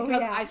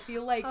because I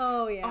feel like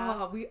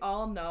we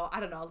all know, I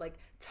don't know, like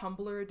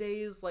Tumblr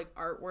days, like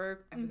artwork,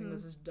 everything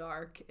was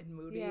dark and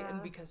moody,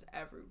 and because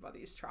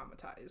everybody's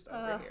traumatized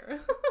over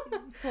here.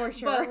 For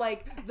sure. But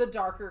like the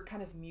darker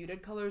kind of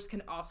muted colors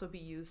can also be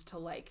used to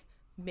like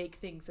make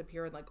things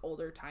appear in like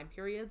older time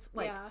periods.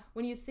 Like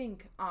when you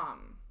think, I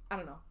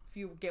don't know, if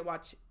you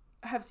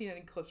have seen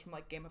any clips from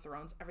like Game of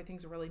Thrones,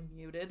 everything's really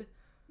muted.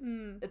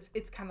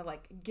 It's kind of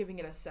like giving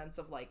it a sense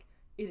of like,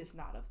 it is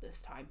not of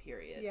this time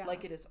period. Yeah.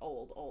 Like it is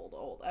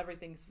old.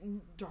 Everything's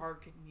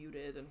dark and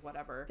muted and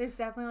whatever. There's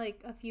definitely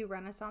like a few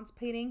Renaissance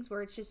paintings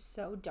where it's just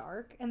so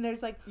dark, and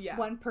there's like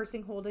one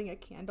person holding a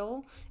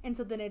candle, and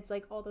so then it's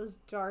like all those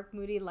dark,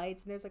 moody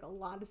lights, and there's like a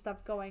lot of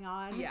stuff going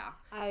on. Yeah.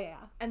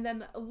 And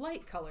then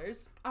light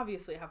colors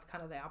obviously have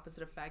kind of the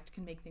opposite effect,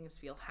 can make things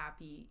feel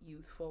happy,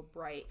 youthful,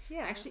 bright.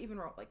 Yeah. I actually even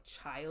wrote like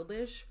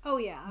childish. Oh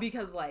yeah.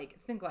 Because like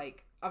think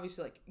like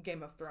obviously like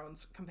Game of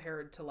Thrones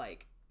compared to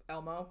like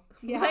Elmo.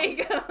 Yeah.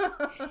 Like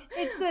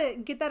it's the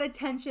get that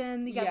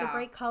attention, you got the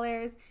bright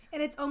colors,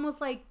 and it's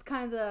almost like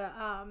kind of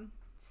the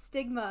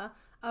stigma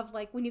of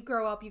like when you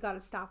grow up you got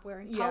to stop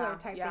wearing color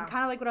type thing.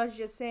 Kind of like what I was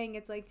just saying.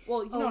 It's like,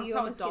 well, you know, you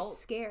almost get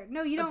scared.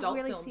 No, you don't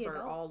really see adults.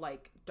 Are all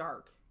like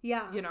dark.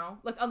 Yeah. You know?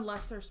 Like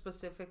unless they're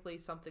specifically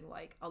something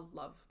like a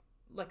love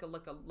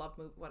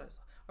movie, what is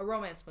a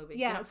romance movie.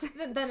 Yes.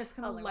 You know? Then it's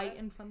kind of light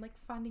and fun, like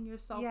finding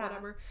yourself,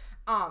 whatever.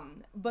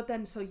 But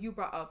then so you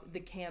brought up the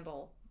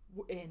candle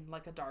in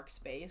like a dark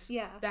space.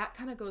 Yeah. That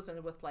kind of goes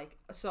in with like,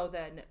 so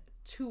then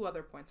two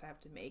other points I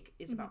have to make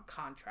is about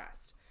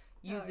contrast.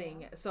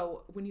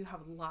 So when you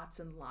have lots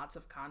and lots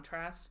of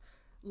contrast,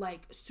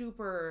 like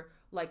super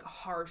like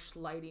harsh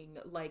lighting,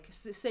 like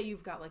say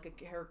you've got like a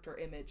character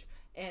image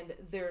and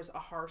there's a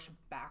harsh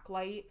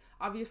backlight,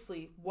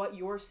 obviously what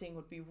you're seeing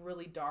would be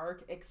really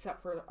dark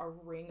except for a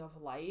ring of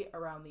light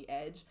around the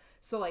edge.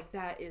 So like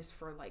that is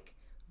for like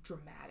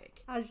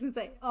dramatic. I was just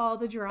gonna say all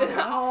the drama.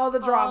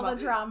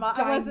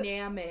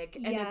 Dynamic.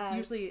 And it's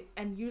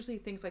usually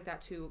things like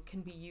that too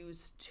can be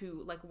used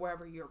to like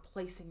wherever you're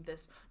placing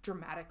this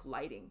dramatic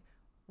lighting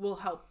will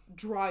help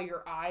draw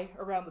your eye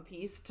around the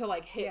piece to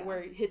like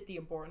hit the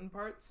important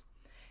parts.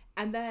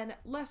 And then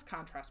less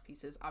contrast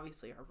pieces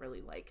obviously are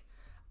really like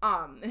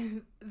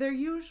they're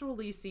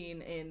usually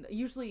seen in,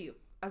 usually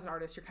as an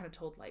artist you're kind of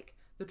told like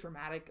the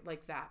dramatic,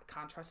 like that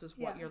contrast is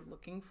what you're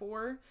looking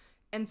for.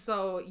 And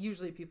so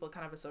usually people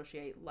kind of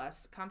associate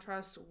less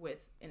contrast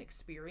with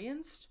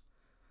inexperienced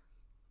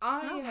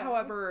I,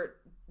 however,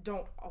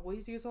 don't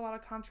always use a lot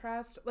of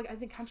contrast. Like, I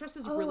think contrast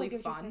is really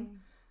fun.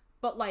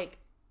 But, like,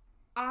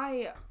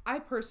 I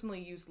personally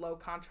use low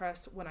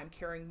contrast when I'm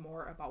caring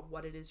more about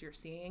what it is you're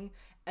seeing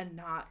and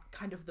not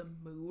kind of the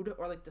mood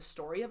or, like, the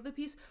story of the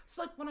piece.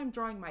 So, like, when I'm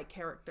drawing my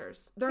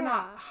characters, they're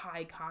not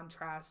high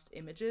contrast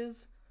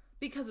images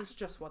because it's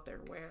just what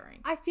they're wearing.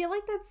 I feel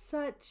like that's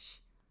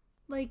such,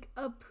 like,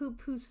 a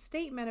poo-poo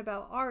statement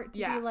about art to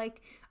be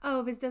like,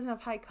 oh, if it doesn't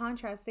have high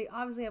contrast, they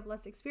obviously have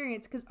less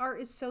experience because art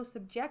is so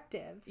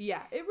subjective.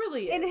 Yeah, it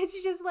really is. And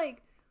it's just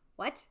like,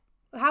 what?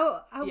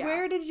 How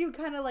where did you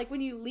kind of, like,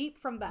 when you leap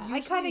from that? Usually,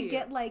 I kind of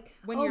get, like,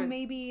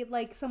 maybe,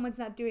 like, someone's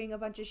not doing a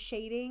bunch of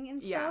shading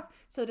and stuff,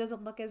 so it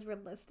doesn't look as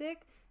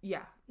realistic.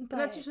 Yeah. But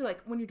that's usually,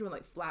 like, when you're doing,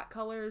 like, flat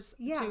colors,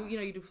 too. You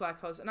know, you do flat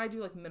colors, and I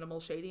do, like,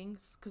 minimal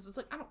shadings, because it's,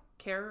 like, I don't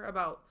care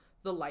about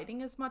the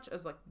lighting as much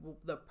as, like,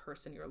 the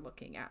person you're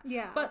looking at.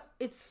 Yeah. But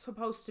it's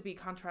supposed to be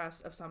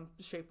contrast of some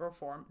shape or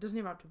form. It doesn't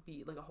even have to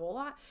be, like, a whole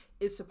lot.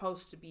 It's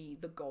supposed to be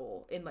the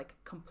goal in, like,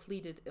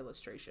 completed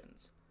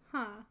illustrations.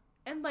 Huh.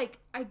 And, like,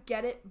 I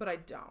get it, but I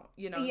don't,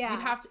 you know? Yeah.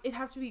 It'd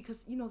have to be,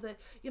 because, you know,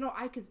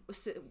 I could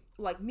sit,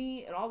 like,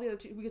 me and all the other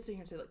two, we could sit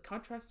here and say, like,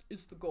 contrast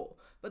is the goal.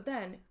 But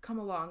then come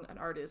along an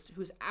artist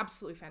who's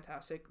absolutely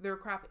fantastic. Their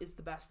crap is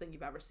the best thing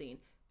you've ever seen.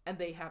 And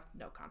they have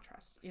no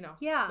contrast, you know?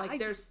 Yeah. Like,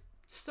 there's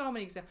so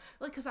many examples.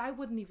 Like, because I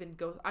wouldn't even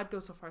I'd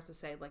go so far as to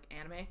say, like,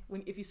 anime.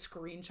 If you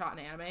screenshot an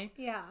anime.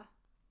 Yeah.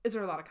 Is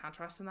there a lot of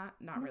contrast in that?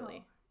 Not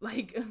really.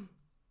 Like.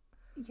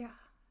 Yeah.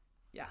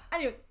 Yeah.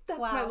 Anyway, that's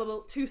my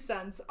little 2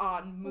 cents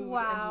on mood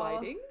and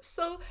lighting.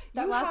 So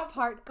that last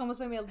part almost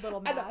made me a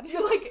little mad.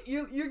 You're like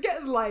you're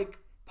getting, like,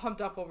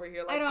 pumped up over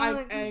here. Like,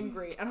 I'm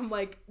angry, and I'm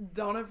like,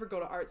 don't ever go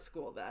to art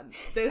school. Then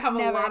they'd have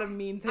a lot of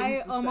mean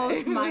things. I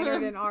almost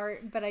minored in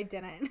art, but I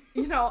didn't.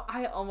 You know,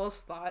 I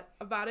almost thought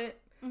about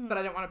it, but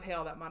I didn't want to pay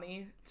all that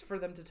money for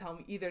them to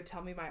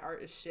tell me my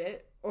art is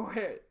shit, or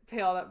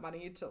pay all that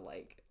money to,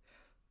 like,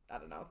 I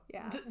don't know.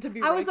 Yeah. To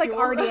be I was, like,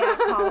 already at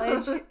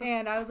college,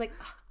 and I was like,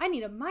 I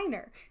need a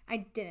minor.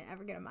 I didn't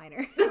ever get a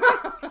minor.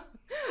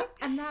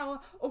 And now,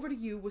 over to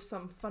you with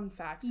some fun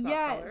facts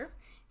about color.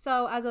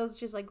 So, as I was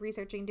just, like,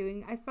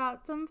 researching, I found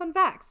some fun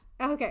facts.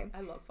 Okay.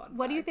 I love fun facts.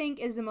 What do you think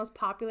is the most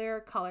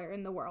popular color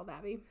in the world,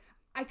 Abby?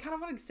 I kind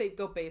of want to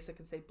go basic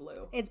and say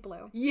blue. It's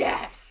blue.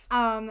 Yes!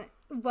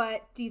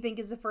 What do you think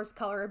is the first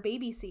color a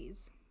baby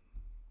sees?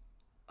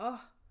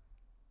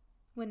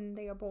 When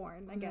they are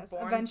born, I guess.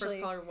 Eventually.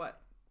 First color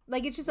what?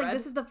 Like, it's just red? Like,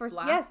 this is the first.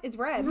 Black? Yes, it's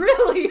red.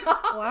 Really? Wow.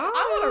 I'm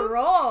on a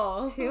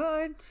roll.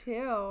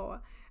 2-2.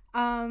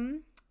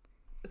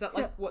 Is that,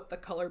 like, what the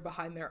color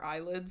behind their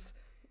eyelids?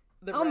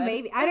 Red?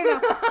 Maybe. I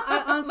don't know.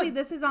 Honestly,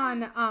 this is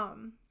on,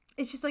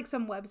 it's just, like,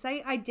 some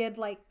website. I did,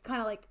 like, kind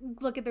of, like,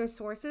 look at their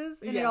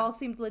sources, and it all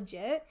seemed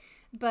legit.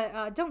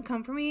 But don't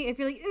come for me if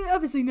you're like,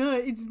 obviously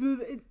not. It's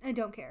I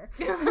don't care.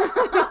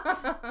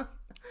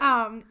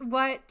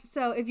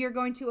 So if you're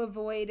going to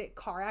avoid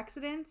car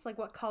accidents, like,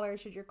 what color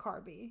should your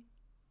car be?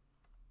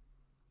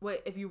 Wait,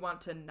 if you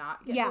want to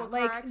not get into a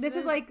car accident? This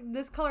is, like,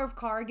 this color of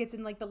car gets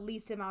in, like, the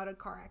least amount of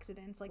car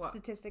accidents, like,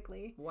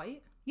 statistically.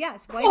 White?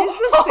 Yes, white is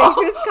the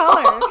safest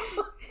color.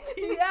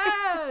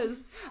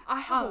 Yes! I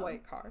have a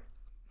white car.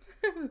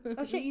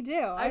 Oh, shit, you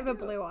do. I have a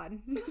blue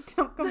one.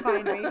 Don't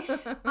confine me.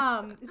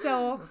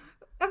 So,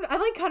 I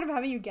like kind of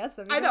having you guess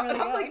them. I know.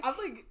 Really I'm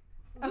like,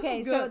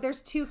 okay, so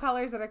there's 2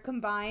 colors that are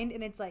combined,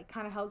 and it's, like,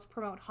 kind of helps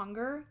promote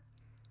hunger.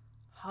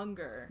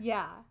 Hunger?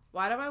 Yeah.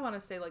 Why do I want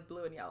to say, like,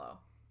 blue and yellow?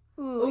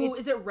 Ooh,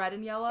 is it red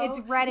and yellow? It's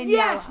red and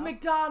yellow. Yes,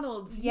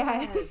 McDonald's.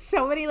 Yes.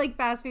 So many, like,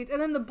 fast foods. And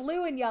then the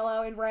blue and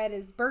yellow and red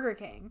is Burger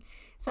King.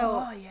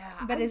 So,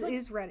 but it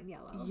is red and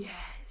yellow.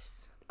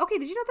 Yes. Okay,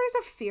 did you know there's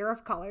a fear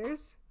of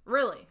colors?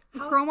 Really?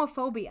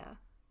 Chromophobia.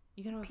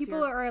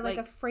 People are, like,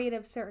 afraid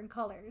of certain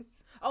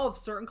colors. Oh, of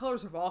certain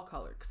colors or of all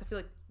colors? Because I feel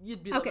like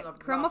you'd be living a rough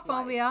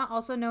chromophobia,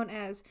 also known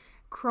as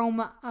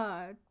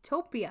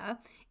chromatopia,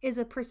 is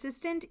a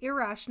persistent,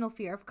 irrational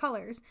fear of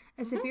colors.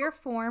 A severe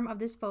form of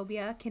this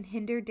phobia can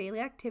hinder daily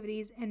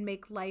activities and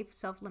make life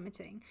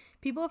self-limiting.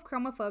 People with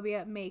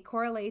chromophobia may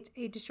correlate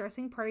a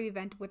distressing party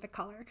event with a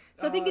color.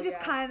 So I think it just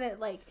kind of,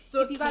 like,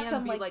 so if you got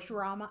some, like,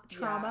 some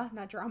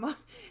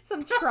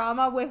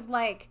trauma with,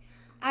 like,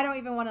 I don't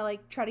even want to,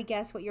 like, try to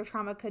guess what your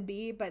trauma could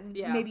be, but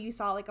maybe you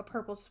saw, like, a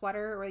purple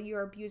sweater, or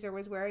your abuser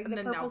was wearing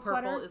the purple sweater.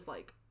 And then now purple is,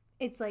 like,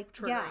 it's, like,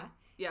 triggering.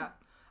 Yeah.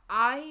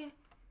 I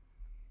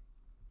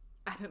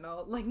don't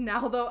know. Like,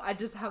 now, though, I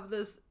just have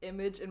this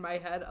image in my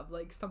head of,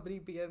 like, somebody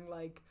being,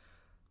 like,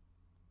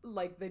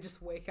 they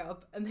just wake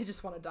up and they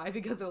just want to die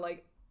because they're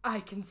like, I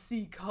can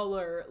see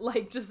color.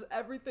 Like, just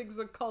everything's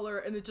a color.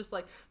 And it's just,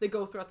 like, they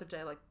go throughout the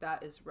day, like,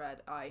 that is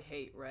red. I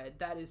hate red.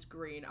 That is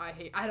green.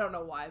 I don't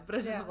know why, but I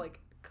just have, like,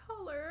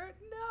 color.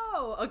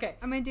 No. Okay.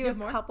 I'm going to do a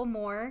couple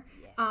more.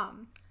 Yes.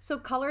 So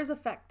colors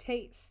affect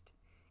taste.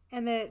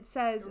 And then it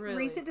says,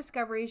 recent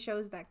discovery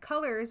shows that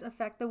colors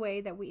affect the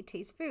way that we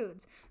taste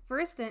foods. For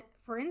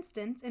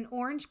instance, an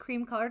orange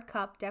cream-colored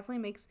cup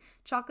definitely makes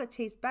chocolate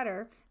taste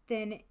better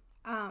than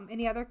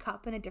any other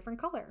cup in a different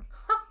color.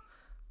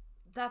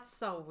 That's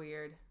so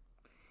weird.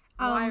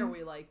 Why are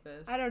we like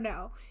this? I don't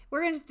know.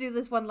 We're going to just do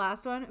this one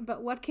last one.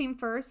 But what came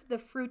first, the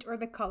fruit or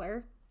the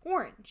color?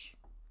 Orange.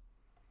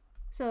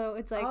 So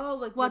it's like,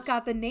 what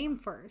got the name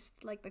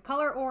first? Like the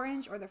color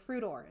orange or the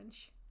fruit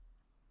orange?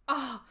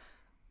 Oh,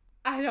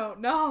 I don't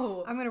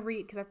know. I'm going to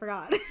read because I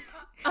forgot.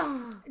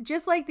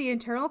 Just like the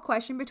internal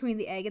question between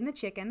the egg and the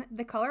chicken,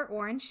 the color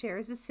orange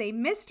shares the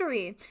same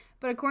mystery.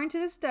 But according to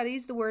the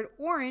studies, the word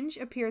orange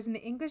appears in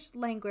the English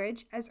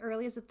language as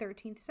early as the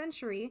 13th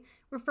century,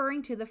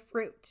 referring to the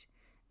fruit.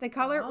 The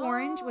color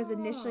orange was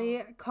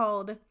initially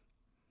called,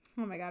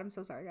 oh my god, I'm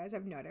so sorry guys, I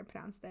have no idea how to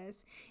pronounce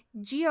this,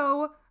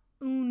 Geounherd,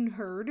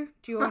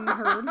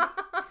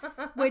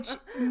 which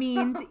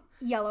means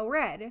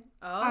yellow-red.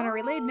 On a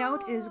related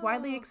note, it is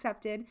widely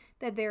accepted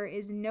that there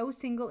is no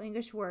single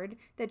English word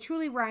that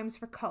truly rhymes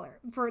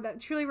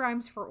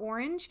for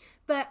orange,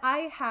 but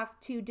I have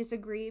to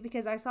disagree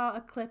because I saw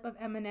a clip of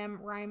Eminem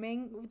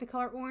rhyming with the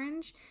color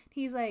orange.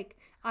 He's like,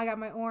 I got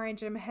my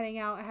orange and I'm heading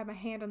out, I have my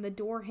hand on the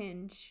door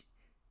hinge.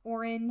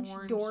 Orange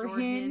door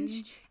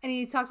hinge. And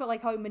he talks about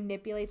like how he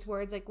manipulates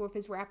words like with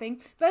his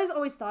rapping. But I just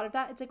always thought of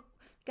that. It's like,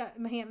 got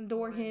my hand on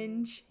door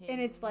hinge, and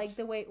it's like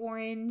the way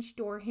orange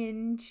door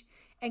hinge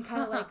and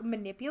kind of like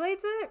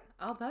manipulates it.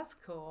 Oh, that's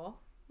cool.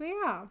 But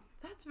yeah,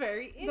 that's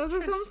very interesting. Those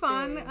are some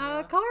fun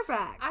color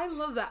facts. I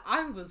love that.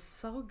 I was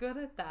so good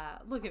at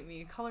that. Look at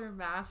me, color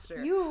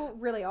master. You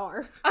really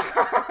are.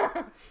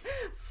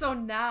 So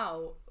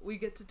now we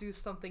get to do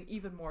something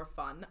even more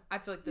fun. I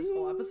feel like this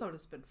whole episode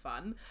has been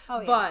fun. Oh,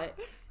 yeah. But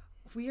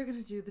we are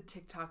going to do the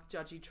TikTok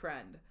judgy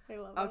trend. I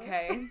love it.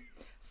 Okay.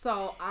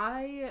 So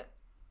I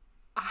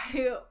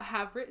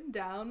have written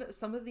down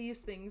some of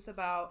these things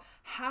about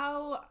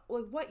how,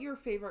 like, what your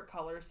favorite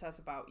color says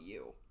about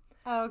you.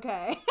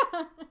 Okay.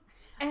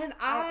 And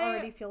I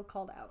already feel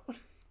called out.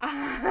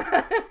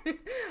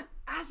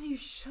 As you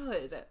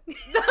should.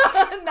 No,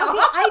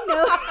 I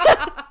know.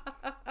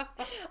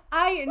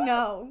 I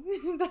know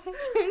that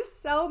there's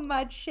so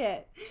much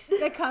shit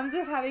that comes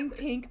with having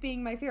pink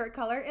being my favorite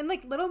color. And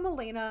like little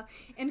Milena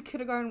in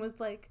kindergarten was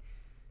like,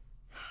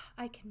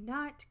 I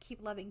cannot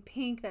keep loving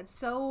pink. That's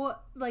so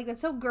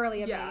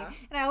girly of me.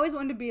 And I always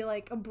wanted to be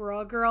like a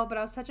bra girl, but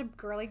I was such a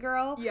girly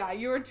girl. Yeah,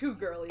 you were too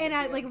girly. And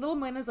like little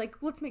Milena's like,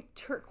 let's make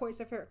turquoise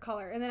our favorite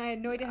color. And then I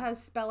had no idea how to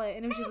spell it,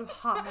 and it was just a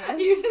hot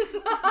mess.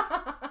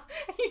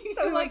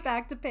 So we went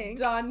back to pink.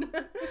 Done.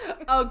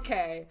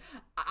 Okay.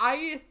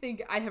 I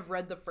think I have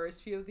read the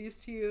first few of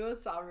these to you,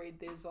 so I'll read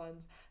these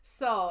ones.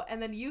 So,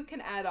 and then you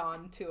can add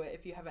on to it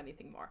if you have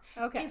anything more.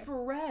 Okay. If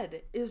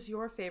red is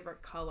your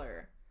favorite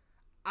color,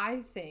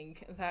 I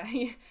think that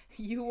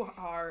you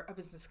are a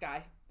business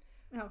guy.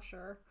 Oh,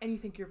 sure. And you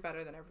think you're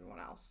better than everyone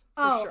else.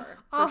 For sure.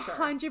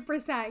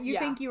 100%. You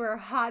think you are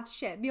hot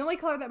shit. The only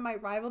color that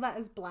might rival that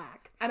is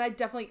black. And I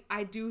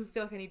do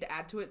feel like I need to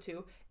add to it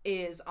too,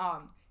 is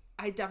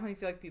I definitely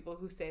feel like people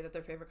who say that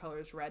their favorite color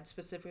is red,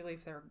 specifically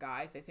if they're a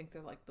guy, they think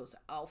they're like those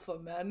alpha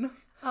men.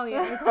 Oh,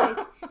 yeah. It's like,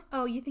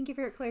 oh, you think your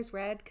favorite color is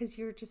red because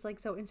you're just like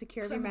so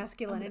insecure of your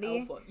masculinity. I'm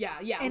an alpha. Yeah,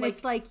 yeah. And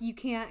it's like you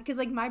can't, because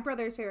like my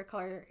brother's favorite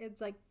color,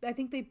 it's like, I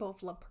think they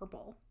both love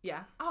purple.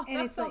 Yeah. Oh, and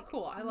that's so like,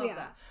 cool. I love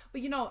that.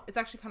 But you know, it's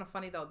actually kind of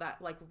funny though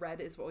that like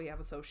red is what we have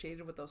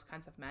associated with those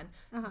kinds of men.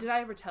 Did I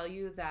ever tell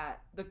you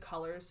that the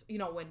colors, you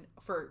know, when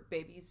for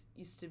babies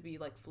used to be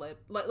like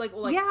flip, like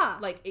yeah,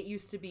 like it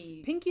used to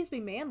be pink used to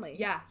be manly.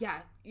 Yeah,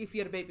 yeah. If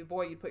you had a baby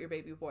boy, you'd put your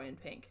baby boy in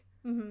pink.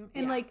 Mm-hmm.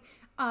 And like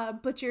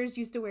butchers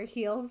used to wear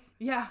heels.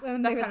 Yeah,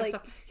 when they would like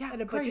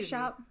at a butcher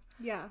shop.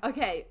 Yeah.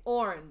 Okay,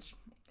 orange.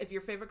 If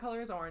your favorite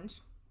color is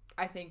orange,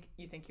 I think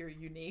you think you're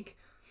unique,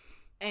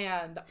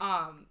 and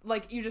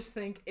like you just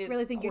think it's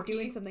really think quirky.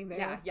 You're doing something there.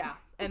 Yeah, yeah.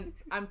 And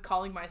I'm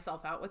calling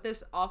myself out with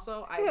this.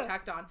 Also, I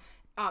tacked on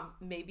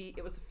maybe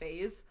it was a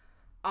phase.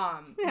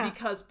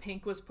 Because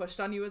pink was pushed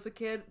on you as a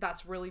kid.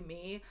 That's really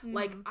me.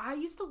 Like I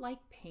used to like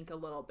pink a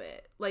little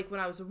bit, like when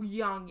I was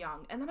young,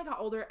 and then I got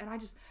older, and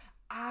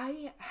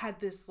I had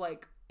this,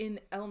 like in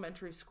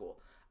elementary school,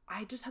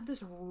 I just had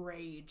this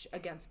rage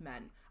against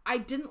men. I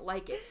didn't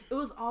like it. It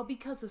was all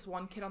because this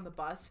one kid on the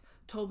bus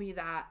told me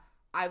that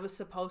I was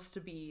supposed to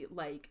be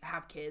like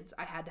have kids.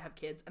 I had to have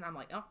kids, and I'm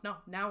like, oh no,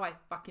 now I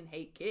fucking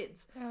hate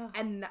kids.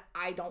 And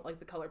I don't like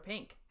the color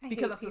pink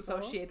because that's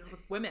associated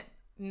with women.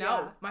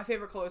 No, my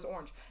favorite color is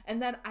orange. And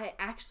then I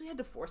actually had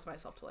to force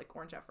myself to like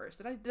orange at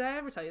first. Did I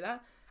ever tell you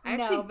that? I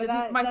actually no, but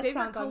didn't. My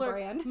favorite color, on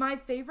brand. My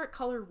favorite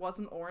color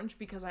wasn't orange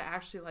because I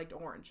actually liked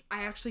orange.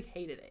 I actually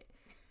hated it.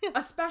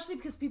 Especially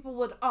because people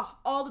would,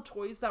 all the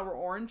toys that were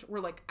orange were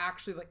like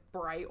actually like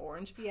bright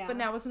orange. Yeah. But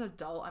now as an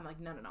adult, I'm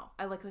like, no.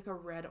 I like a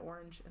red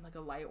orange and like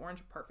a light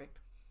orange. Perfect.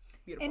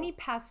 Beautiful.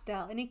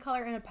 Any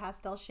color in a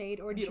pastel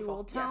shade or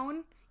jewel tone.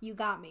 Yes. You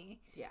got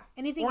me. Yeah.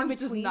 Anything orange in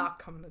between. Does not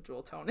come in a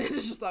jewel tone.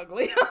 It's just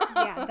ugly.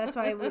 Yeah, that's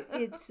why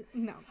it's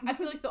no. I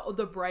feel like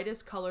the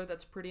brightest color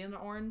that's pretty in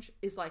orange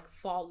is like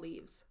fall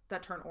leaves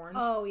that turn orange.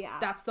 Oh yeah.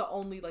 That's the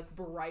only like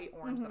bright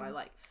orange that I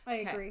like. I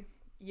agree.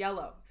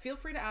 Yellow. Feel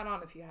free to add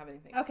on if you have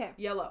anything. Okay.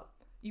 Yellow.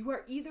 You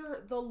are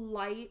either the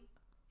light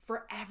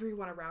for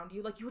everyone around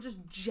you, like you were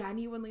just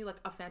genuinely like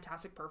a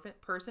fantastic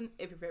perfect person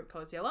if your favorite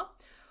color is yellow,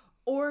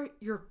 or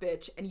you're a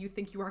bitch and you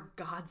think you are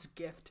God's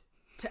gift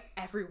to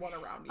everyone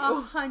around you.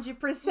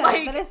 100%.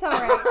 That is so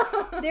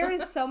right. There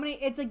is so many.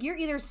 It's like you're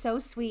either so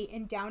sweet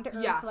and down to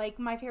earth. Yeah. Like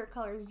my favorite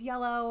color is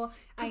yellow.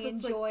 I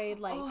enjoyed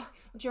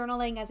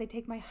journaling as I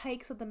take my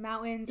hikes with the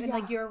mountains, and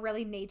like you're a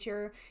really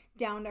nature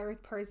down to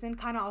earth person,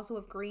 kind of also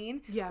with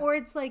green. Yeah. Or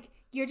it's like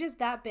you're just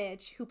that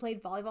bitch who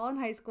played volleyball in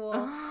high school,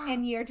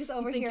 and you're just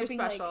over here being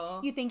special.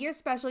 like, you think you're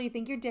special, you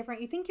think you're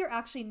different, you think you're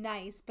actually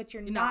nice, but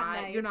you're not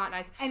nice. You're not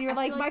nice. And you're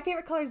like, my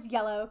favorite color is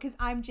yellow because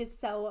I'm just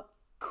so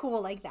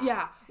cool like that.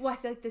 Yeah. Well, I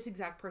feel like this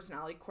exact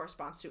personality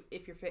corresponds to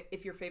if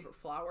your favorite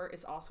flower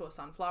is also a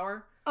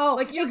sunflower. Oh,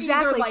 like you're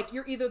exactly.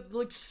 you're either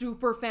like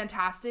super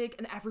fantastic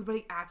and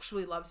everybody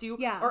actually loves you,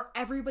 or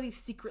everybody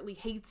secretly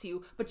hates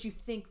you, but you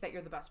think that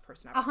you're the best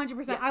person ever.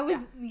 100%. I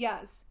was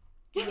yes.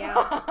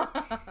 Yeah.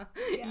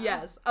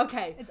 Yes.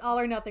 Okay. It's all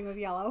or nothing with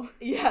yellow.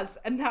 Yes.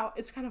 And now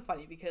it's kind of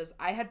funny because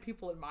I had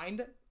people in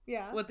mind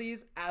with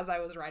these as I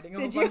was writing a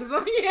bunch of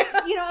them.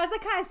 Yeah. You know, as I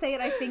kind of say it,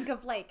 I think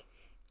of like,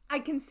 I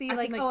can see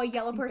like, a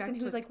yellow person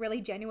who's like really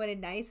genuine and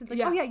nice. It's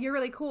like, oh yeah, you're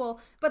really cool.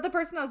 But the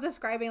person I was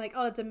describing, like,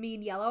 oh, it's a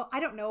mean yellow. I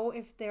don't know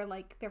if they're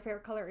like, their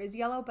favorite color is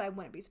yellow, but I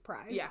wouldn't be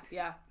surprised. Yeah.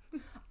 Yeah.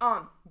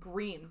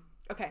 Green.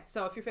 Okay.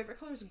 So if your favorite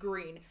color is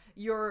green,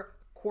 you're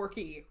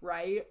quirky,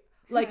 right?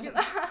 Like,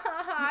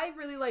 I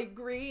really like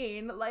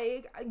green,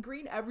 like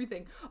green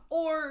everything.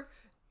 Or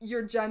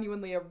you're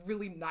genuinely a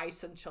really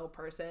nice and chill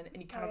person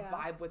and you kind of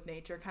vibe with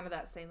nature, kind of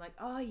that saying like,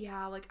 oh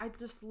yeah, like I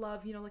just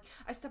love, you know, like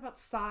I step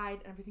outside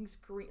and everything's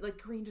green. Like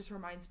green just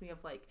reminds me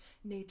of like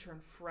nature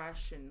and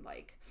fresh and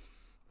like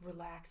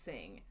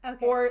relaxing.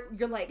 Okay. Or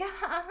you're like,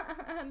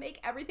 make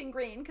everything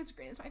green because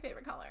green is my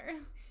favorite color.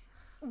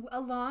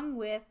 Along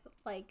with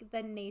like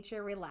the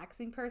nature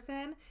relaxing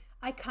person,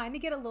 I kind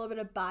of get a little bit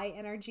of bi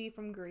energy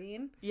from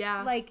green.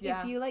 Yeah. Like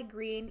if you like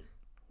green,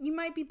 you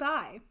might be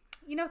bi.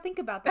 You know, think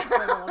about that for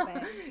a little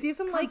bit. Do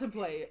some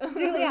contemplate.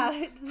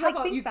 Yeah. How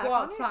about you go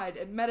outside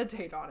and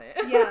meditate on it?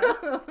 Yes.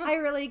 I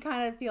really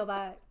kind of feel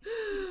that.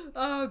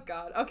 Oh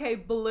God. Okay,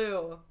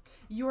 blue.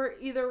 You are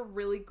either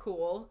really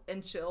cool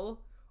and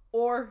chill,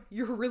 or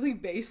you're really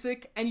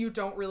basic and you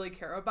don't really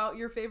care about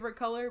your favorite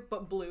color,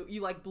 but blue,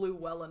 you like blue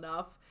well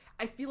enough.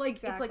 I feel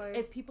like it's like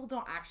if people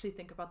don't actually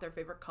think about their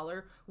favorite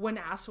color, when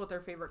asked what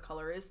their favorite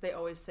color is, they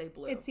always say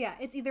blue. It's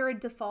either a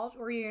default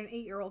or you're an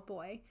 8-year-old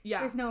boy. Yeah.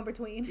 There's no in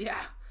between. Yeah,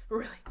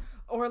 really.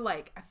 Or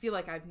like, I feel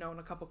like I've known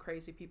a couple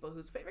crazy people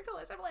whose favorite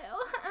colors are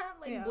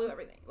blue. Blue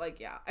everything.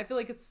 Like, yeah. I feel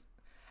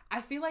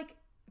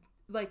like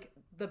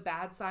the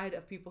bad side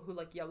of people who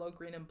like yellow,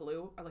 green, and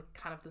blue are like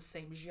kind of the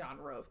same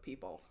genre of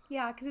people.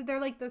 Yeah, because they're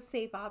like the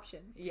safe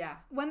options. Yeah.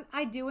 When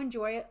I do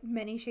enjoy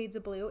many shades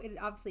of blue, it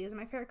obviously is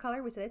my favorite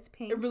color. We said it's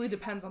pink. It really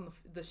depends on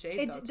the shade.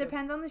 It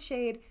depends on the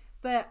shade,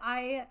 but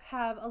I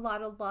have a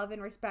lot of love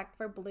and respect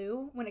for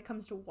blue when it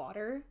comes to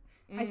water.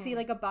 I see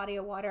like a body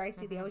of water. I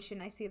see the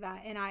ocean. I see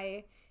that, and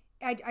I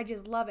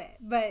just love it.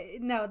 But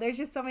no, there's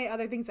just so many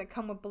other things that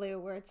come with blue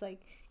where it's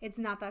like it's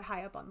not that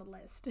high up on the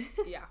list.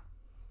 Yeah.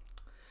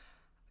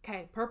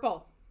 Okay,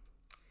 purple.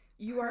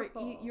 You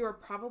are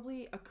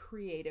probably a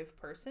creative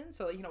person.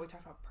 So, you know, we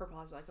talked about purple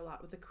has like a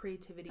lot with the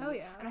creativity. Oh,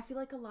 yeah. And I feel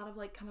like a lot of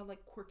like kind of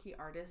like quirky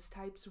artist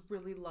types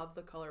really love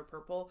the color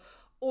purple.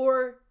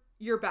 Or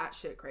you're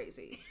batshit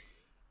crazy.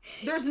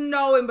 There's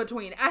no in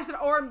between. I said,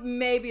 or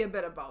maybe a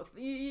bit of both.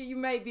 You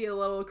might be a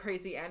little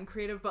crazy and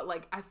creative, but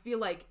like I feel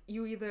like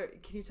you either,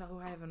 can you tell who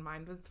I have in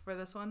mind for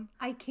this one?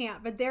 I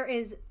can't, but there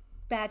is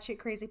batshit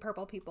crazy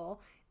purple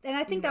people. And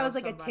I think that was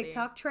like a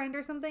TikTok trend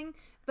or something.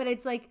 But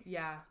it's like,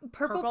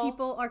 purple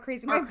people are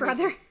crazy. My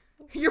brother.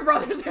 Your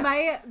brother's.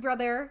 My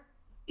brother,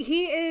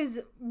 he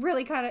is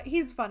really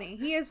he's funny.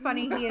 He is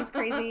funny. He is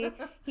crazy.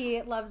 He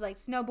loves like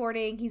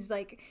snowboarding. He's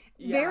like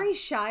very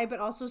shy, but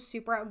also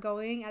super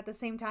outgoing at the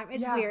same time.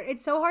 It's weird.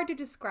 It's so hard to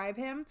describe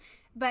him.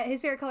 But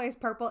his favorite color is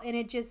purple, and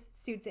it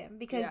just suits him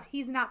because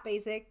he's not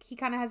basic. He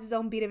kind of has his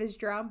own beat of his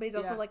drum, but he's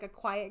also like a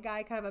quiet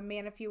guy, kind of a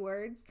man of few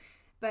words.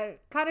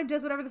 But kind of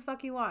does whatever the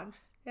fuck he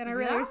wants. And I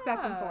really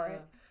respect him for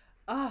it.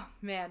 Oh,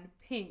 man.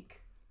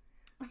 Pink.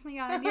 Oh, my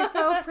God. You're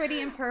so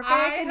pretty and perfect,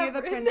 and you're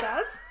the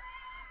princess.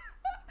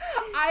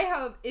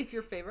 If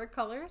your favorite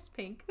color is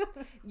pink,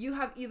 you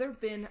have either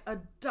been a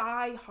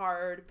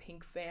die-hard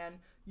Pink fan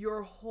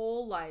your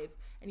whole life,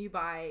 and you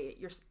buy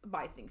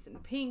things in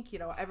pink. You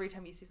know, every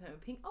time you see something in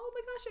pink, oh,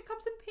 my gosh, it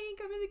comes in pink.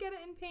 I'm going to get it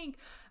in pink.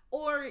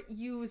 Or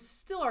you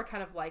still are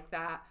kind of like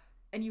that,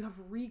 and you have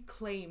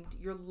reclaimed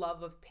your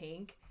love of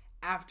pink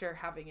after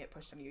having it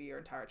pushed on you your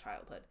entire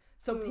childhood.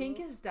 So pink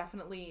is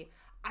definitely,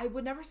 I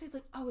would never say it's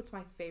like, oh, it's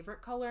my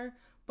favorite color,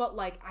 but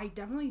like I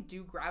definitely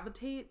do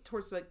gravitate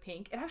towards like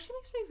pink. It actually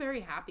makes me very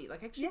happy.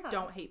 Like I actually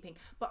don't hate pink,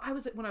 but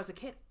when I was a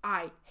kid,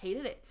 I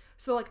hated it.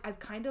 So like I've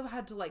kind of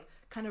had to like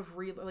kind of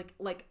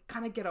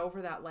kind of get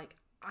over that. Like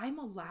I'm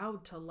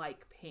allowed to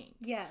like pink.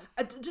 Yes.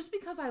 Just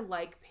because I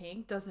like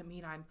pink doesn't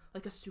mean I'm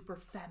like a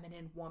super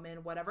feminine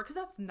woman, whatever, because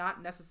that's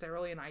not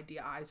necessarily an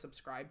idea I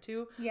subscribe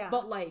to. Yeah.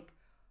 But like,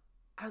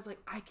 I was like,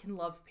 I can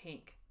love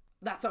pink.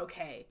 That's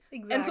okay.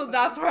 Exactly. And so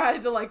that's where I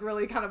had to like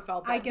really kind of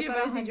felt that. I get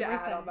that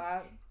 100%. On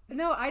that?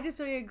 No, I just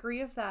really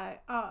agree with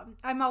that.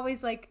 I'm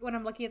always like, when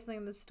I'm looking at something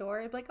in the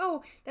store, I'm like,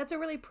 oh, that's a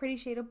really pretty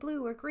shade of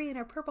blue or green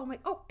or purple. I'm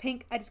like, oh,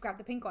 pink. I just grabbed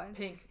the pink one.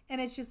 Pink.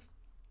 And it's just,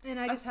 and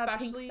I just have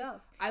pink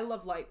stuff. I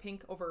love light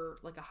pink over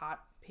like a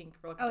hot pink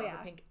or like a darker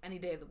pink any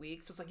day of the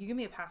week. So it's like, you give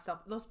me a pastel.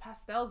 Those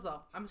pastels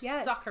though, I'm a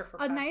sucker for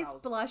pastels. A nice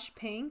blush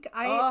pink.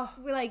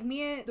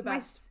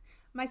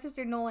 My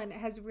sister Nolan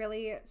has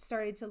really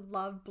started to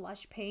love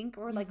blush pink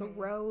or like a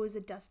rose,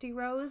 a dusty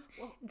rose.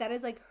 Well, that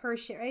is like her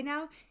shit right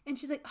now. And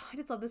she's like, oh, I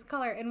just love this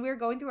color. And we were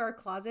going through our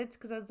closets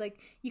because I was like,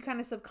 you kind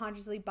of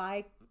subconsciously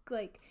buy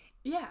like,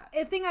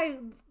 a thing I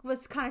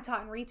was kind of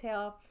taught in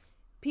retail.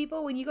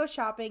 People, when you go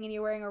shopping and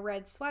you're wearing a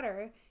red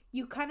sweater,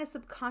 you kind of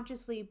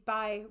subconsciously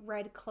buy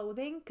red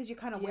clothing because you're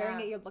kind of wearing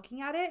it, you're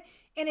looking at it.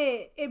 And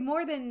it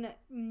more than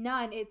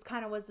none, it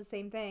kind of was the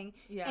same thing.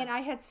 Yeah. And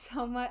I had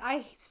so much,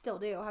 I still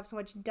do have so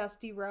much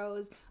dusty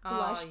rose,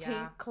 blush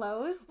pink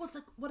clothes. Well, it's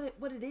like,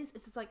 what it is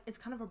it's like, it's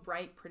kind of a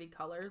bright, pretty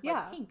color,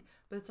 like pink,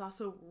 but it's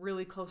also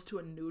really close to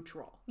a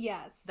neutral.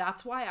 Yes.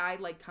 That's why I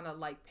like kind of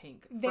like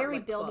pink. Very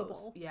like, buildable.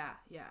 Clothes. Yeah.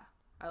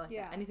 I like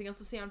that. Anything else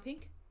to say on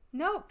pink?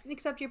 No,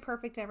 except you're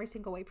perfect in every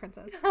single way,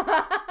 princess.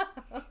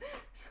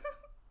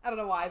 I don't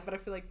know why, but I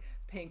feel like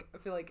pink. I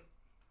feel like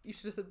you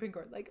should have said pink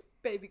or like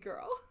baby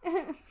girl.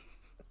 Okay,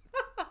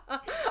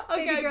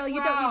 baby girl, brown.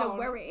 You don't need to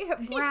worry.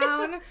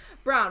 Brown.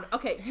 Brown.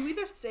 Okay, you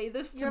either say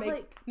this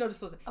to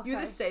just listen. You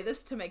either say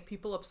this to make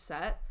people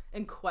upset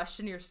and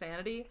question your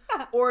sanity,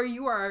 or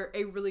you are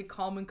a really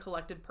calm and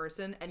collected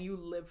person and you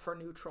live for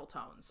neutral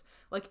tones.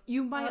 Like,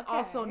 you might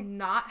also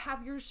not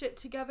have your shit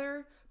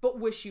together, but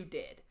wish you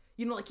did.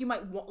 You know, like, you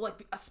might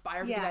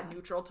aspire to be that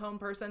neutral tone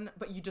person,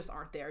 but you just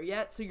aren't there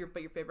yet. So your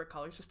favorite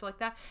colors are still like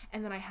that.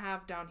 And then I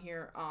have down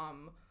here,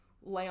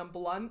 Liam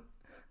Blunt.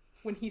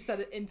 When he said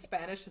it in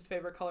Spanish, his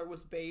favorite color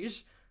was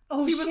beige.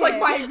 Oh, he was like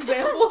my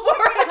example for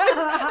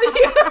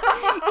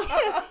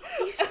it.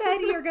 You said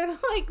you were gonna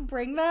like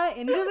bring that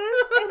into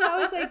this, and I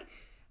was like,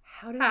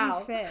 how does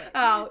he fit?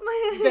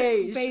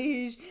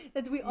 Beige.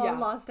 Beige. We all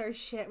lost our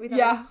shit. We thought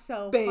it was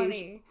so beige.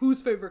 Funny.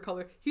 Whose favorite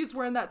color? He was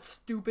wearing that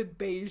stupid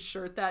beige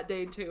shirt that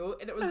day too,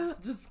 and it was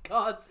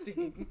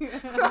disgusting.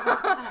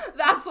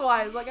 That's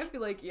why. Like, I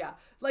feel like,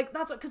 like,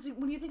 that's because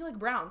when you think like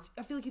browns,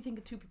 I feel like you think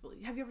of two people.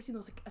 Have you ever seen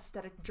those like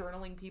aesthetic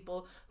journaling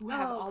people who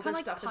have all their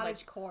like stuff cottage in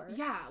like core?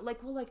 Yeah,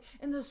 like, well, like,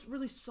 in this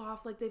really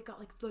soft, like, they've got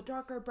like the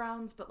darker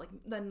browns, but like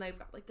then they've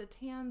got like the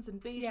tans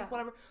and beige,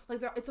 whatever.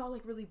 Like, it's all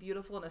like really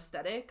beautiful and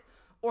aesthetic.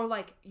 Or,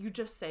 like, you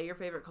just say your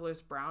favorite color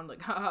is brown.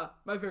 Like, haha,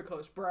 my favorite color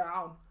is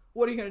brown.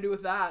 What are you going to do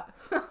with that?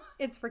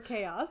 It's for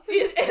chaos.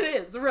 It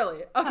is,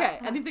 really. Okay,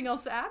 anything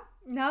else to add?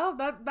 No,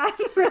 that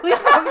really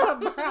sums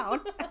up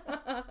brown.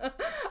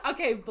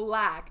 Okay,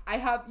 black.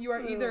 You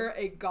are either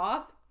a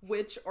goth,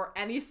 witch, or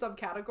any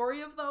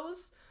subcategory of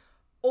those,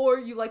 or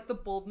you like the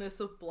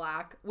boldness of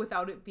black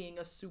without it being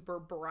a super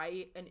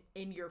bright and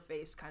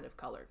in-your-face kind of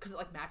color. Because it,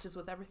 like, matches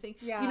with everything.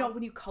 Yeah. You know,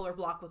 when you color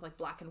block with, like,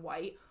 black and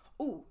white,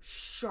 ooh,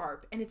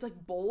 sharp. And it's like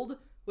bold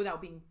without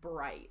being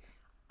bright.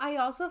 I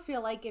also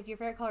feel like if your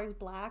favorite color is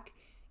black,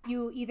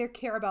 you either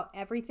care about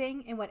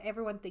everything and what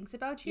everyone thinks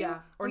about you,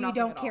 or you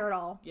don't care at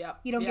all. Yeah.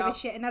 You don't give a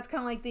shit. And that's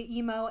kind of like the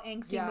emo,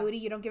 angsty, moody,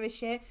 you don't give a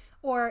shit.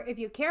 Or if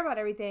you care about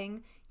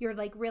everything, you're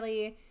like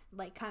really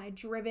like kind of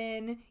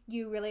driven.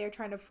 You really are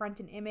trying to front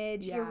an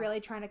image. You're really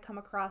trying to come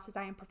across as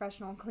I am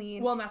professional and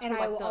clean. Well, and that's where,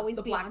 like, I will always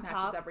the be black on matches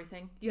top.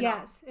 Everything.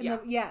 Yes.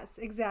 Yes,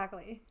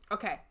 exactly.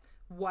 Okay.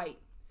 White.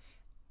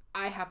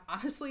 I have,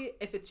 honestly,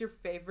 if it's your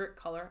favorite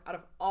color out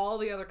of all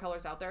the other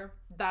colors out there,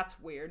 that's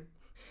weird.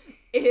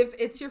 If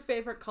it's your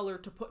favorite color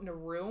to put in a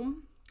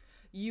room,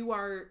 you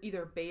are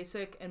either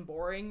basic and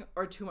boring,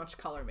 or too much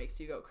color makes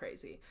you go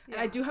crazy. Yeah.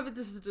 And I do have a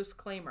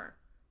disclaimer.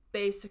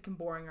 Basic and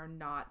boring are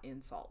not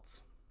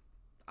insults.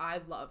 I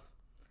love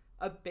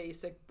a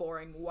basic,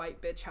 boring,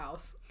 white bitch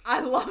house. I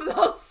love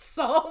those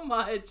so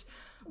much.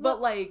 But,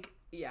 like...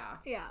 Yeah.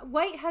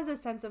 White has a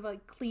sense of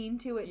like clean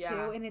to it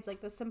too, and it's like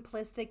the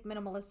simplistic,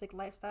 minimalistic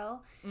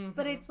lifestyle. Mm-hmm.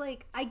 But it's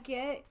like, I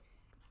get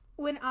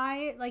when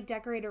I like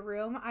decorate a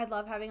room, I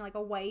love having like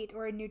a white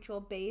or a neutral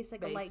base,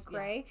 like a light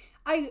gray.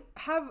 Yeah.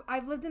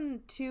 I've lived in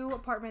 2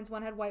 apartments.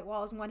 One had white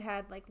walls and one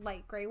had like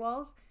light gray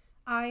walls.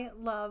 I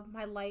love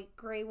my light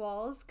gray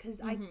walls because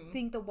I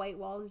think the white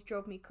walls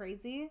drove me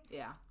crazy.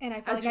 Yeah, and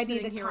I feel like I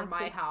need the here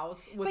constant... in my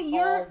house with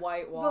all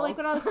white walls. But like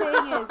what I was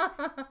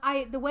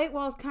saying is, the white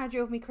walls kind of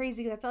drove me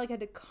crazy because I felt like I had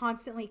to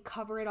constantly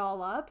cover it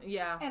all up.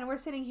 Yeah, and we're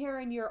sitting here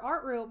in your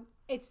art room;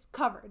 it's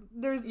covered.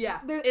 There's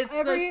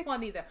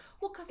plenty there.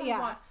 Well, because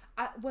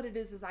what it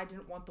is I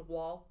didn't want the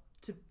wall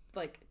to.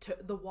 Like,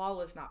 the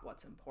wall is not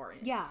what's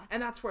important. Yeah. And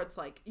that's where it's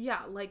like,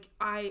 like,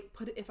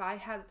 if I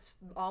had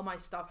all my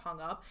stuff hung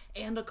up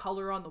and a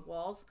color on the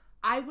walls,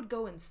 I would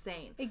go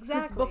insane.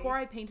 Exactly. Because before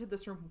I painted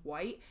this room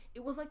white,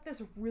 it was like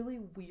this really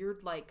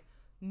weird, like,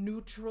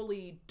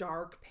 neutrally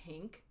dark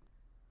pink.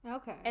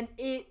 Okay. And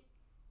it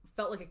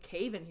felt like a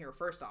cave in here,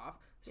 first off.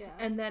 Yeah.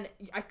 And then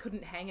I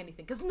couldn't hang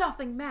anything because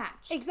nothing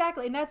matched.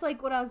 Exactly. And that's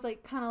like what I was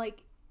like, kind of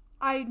like,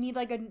 I need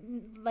like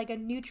a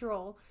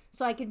neutral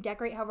so I can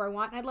decorate however I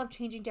want. And I love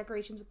changing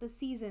decorations with the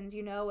seasons,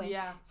 you know? And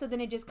yeah. So then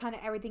it just kind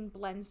of everything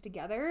blends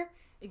together.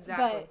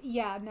 Exactly. But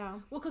yeah,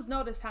 no. Well, because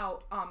notice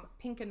how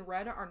pink and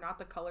red are not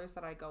the colors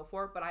that I go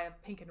for, but I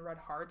have pink and red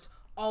hearts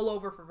all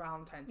over for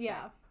Valentine's Day.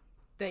 Yeah.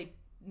 It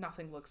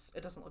doesn't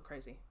look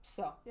crazy.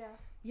 So, yeah.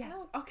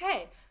 Yes. Yeah.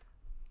 Okay.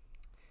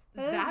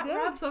 That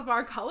wraps up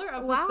our color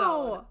episode.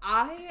 Wow.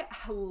 I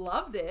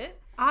loved it.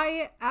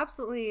 I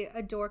absolutely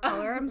adore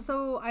color.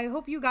 I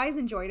hope you guys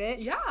enjoyed it.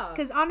 Yeah.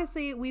 Because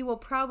honestly, we will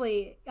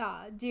probably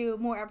do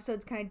more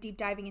episodes kind of deep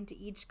diving into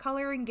each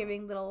color and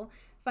giving little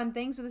fun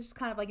things. So this is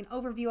kind of like an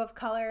overview of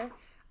color.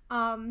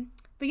 But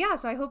yeah,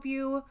 so I hope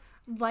you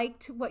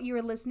liked what you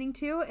were listening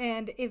to.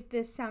 And if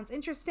this sounds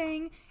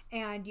interesting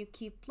and you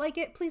like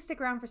it, please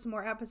stick around for some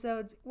more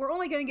episodes. We're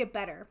only going to get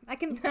better. I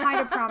can kind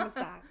of promise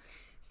that.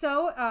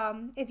 So,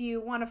 if you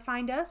want to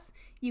find us,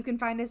 you can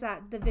find us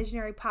at The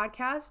Visionary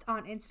Podcast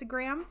on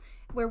Instagram,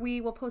 where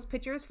we will post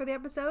pictures for the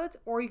episodes,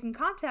 or you can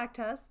contact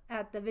us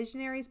at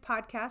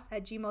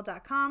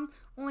thevisionariespodcast@gmail.com.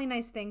 Only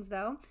nice things,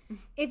 though.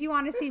 If you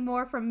want to see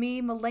more from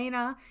me,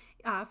 Milena,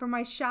 from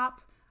my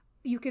shop,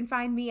 you can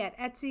find me at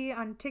Etsy,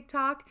 on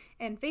TikTok,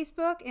 and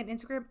Facebook, and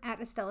Instagram at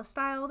Estella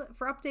Styled.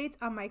 For updates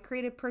on my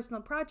creative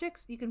personal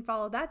projects, you can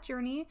follow that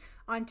journey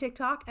on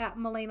TikTok at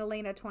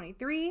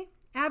MilenaLena23.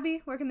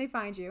 Abby, where can they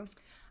find you?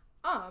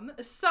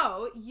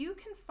 So you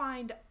can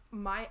find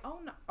my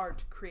own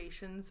art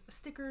creations,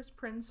 stickers,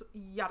 prints,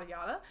 yada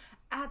yada,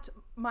 at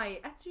my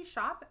Etsy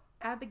shop,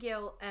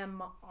 Abigail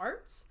M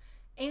Arts,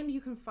 and you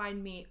can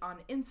find me on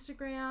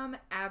Instagram,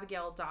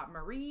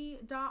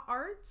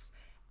 abigail.marie.arts,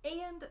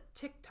 and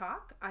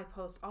TikTok. I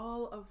post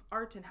all of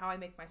art and how I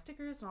make my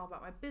stickers and all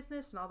about my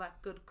business and all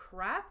that good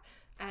crap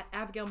at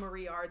Abigail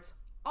Marie Arts,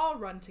 all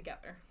run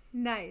together.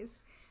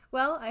 Nice.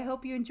 Well, I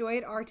hope you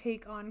enjoyed our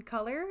take on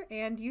color,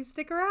 and you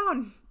stick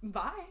around.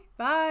 Bye.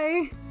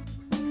 Bye.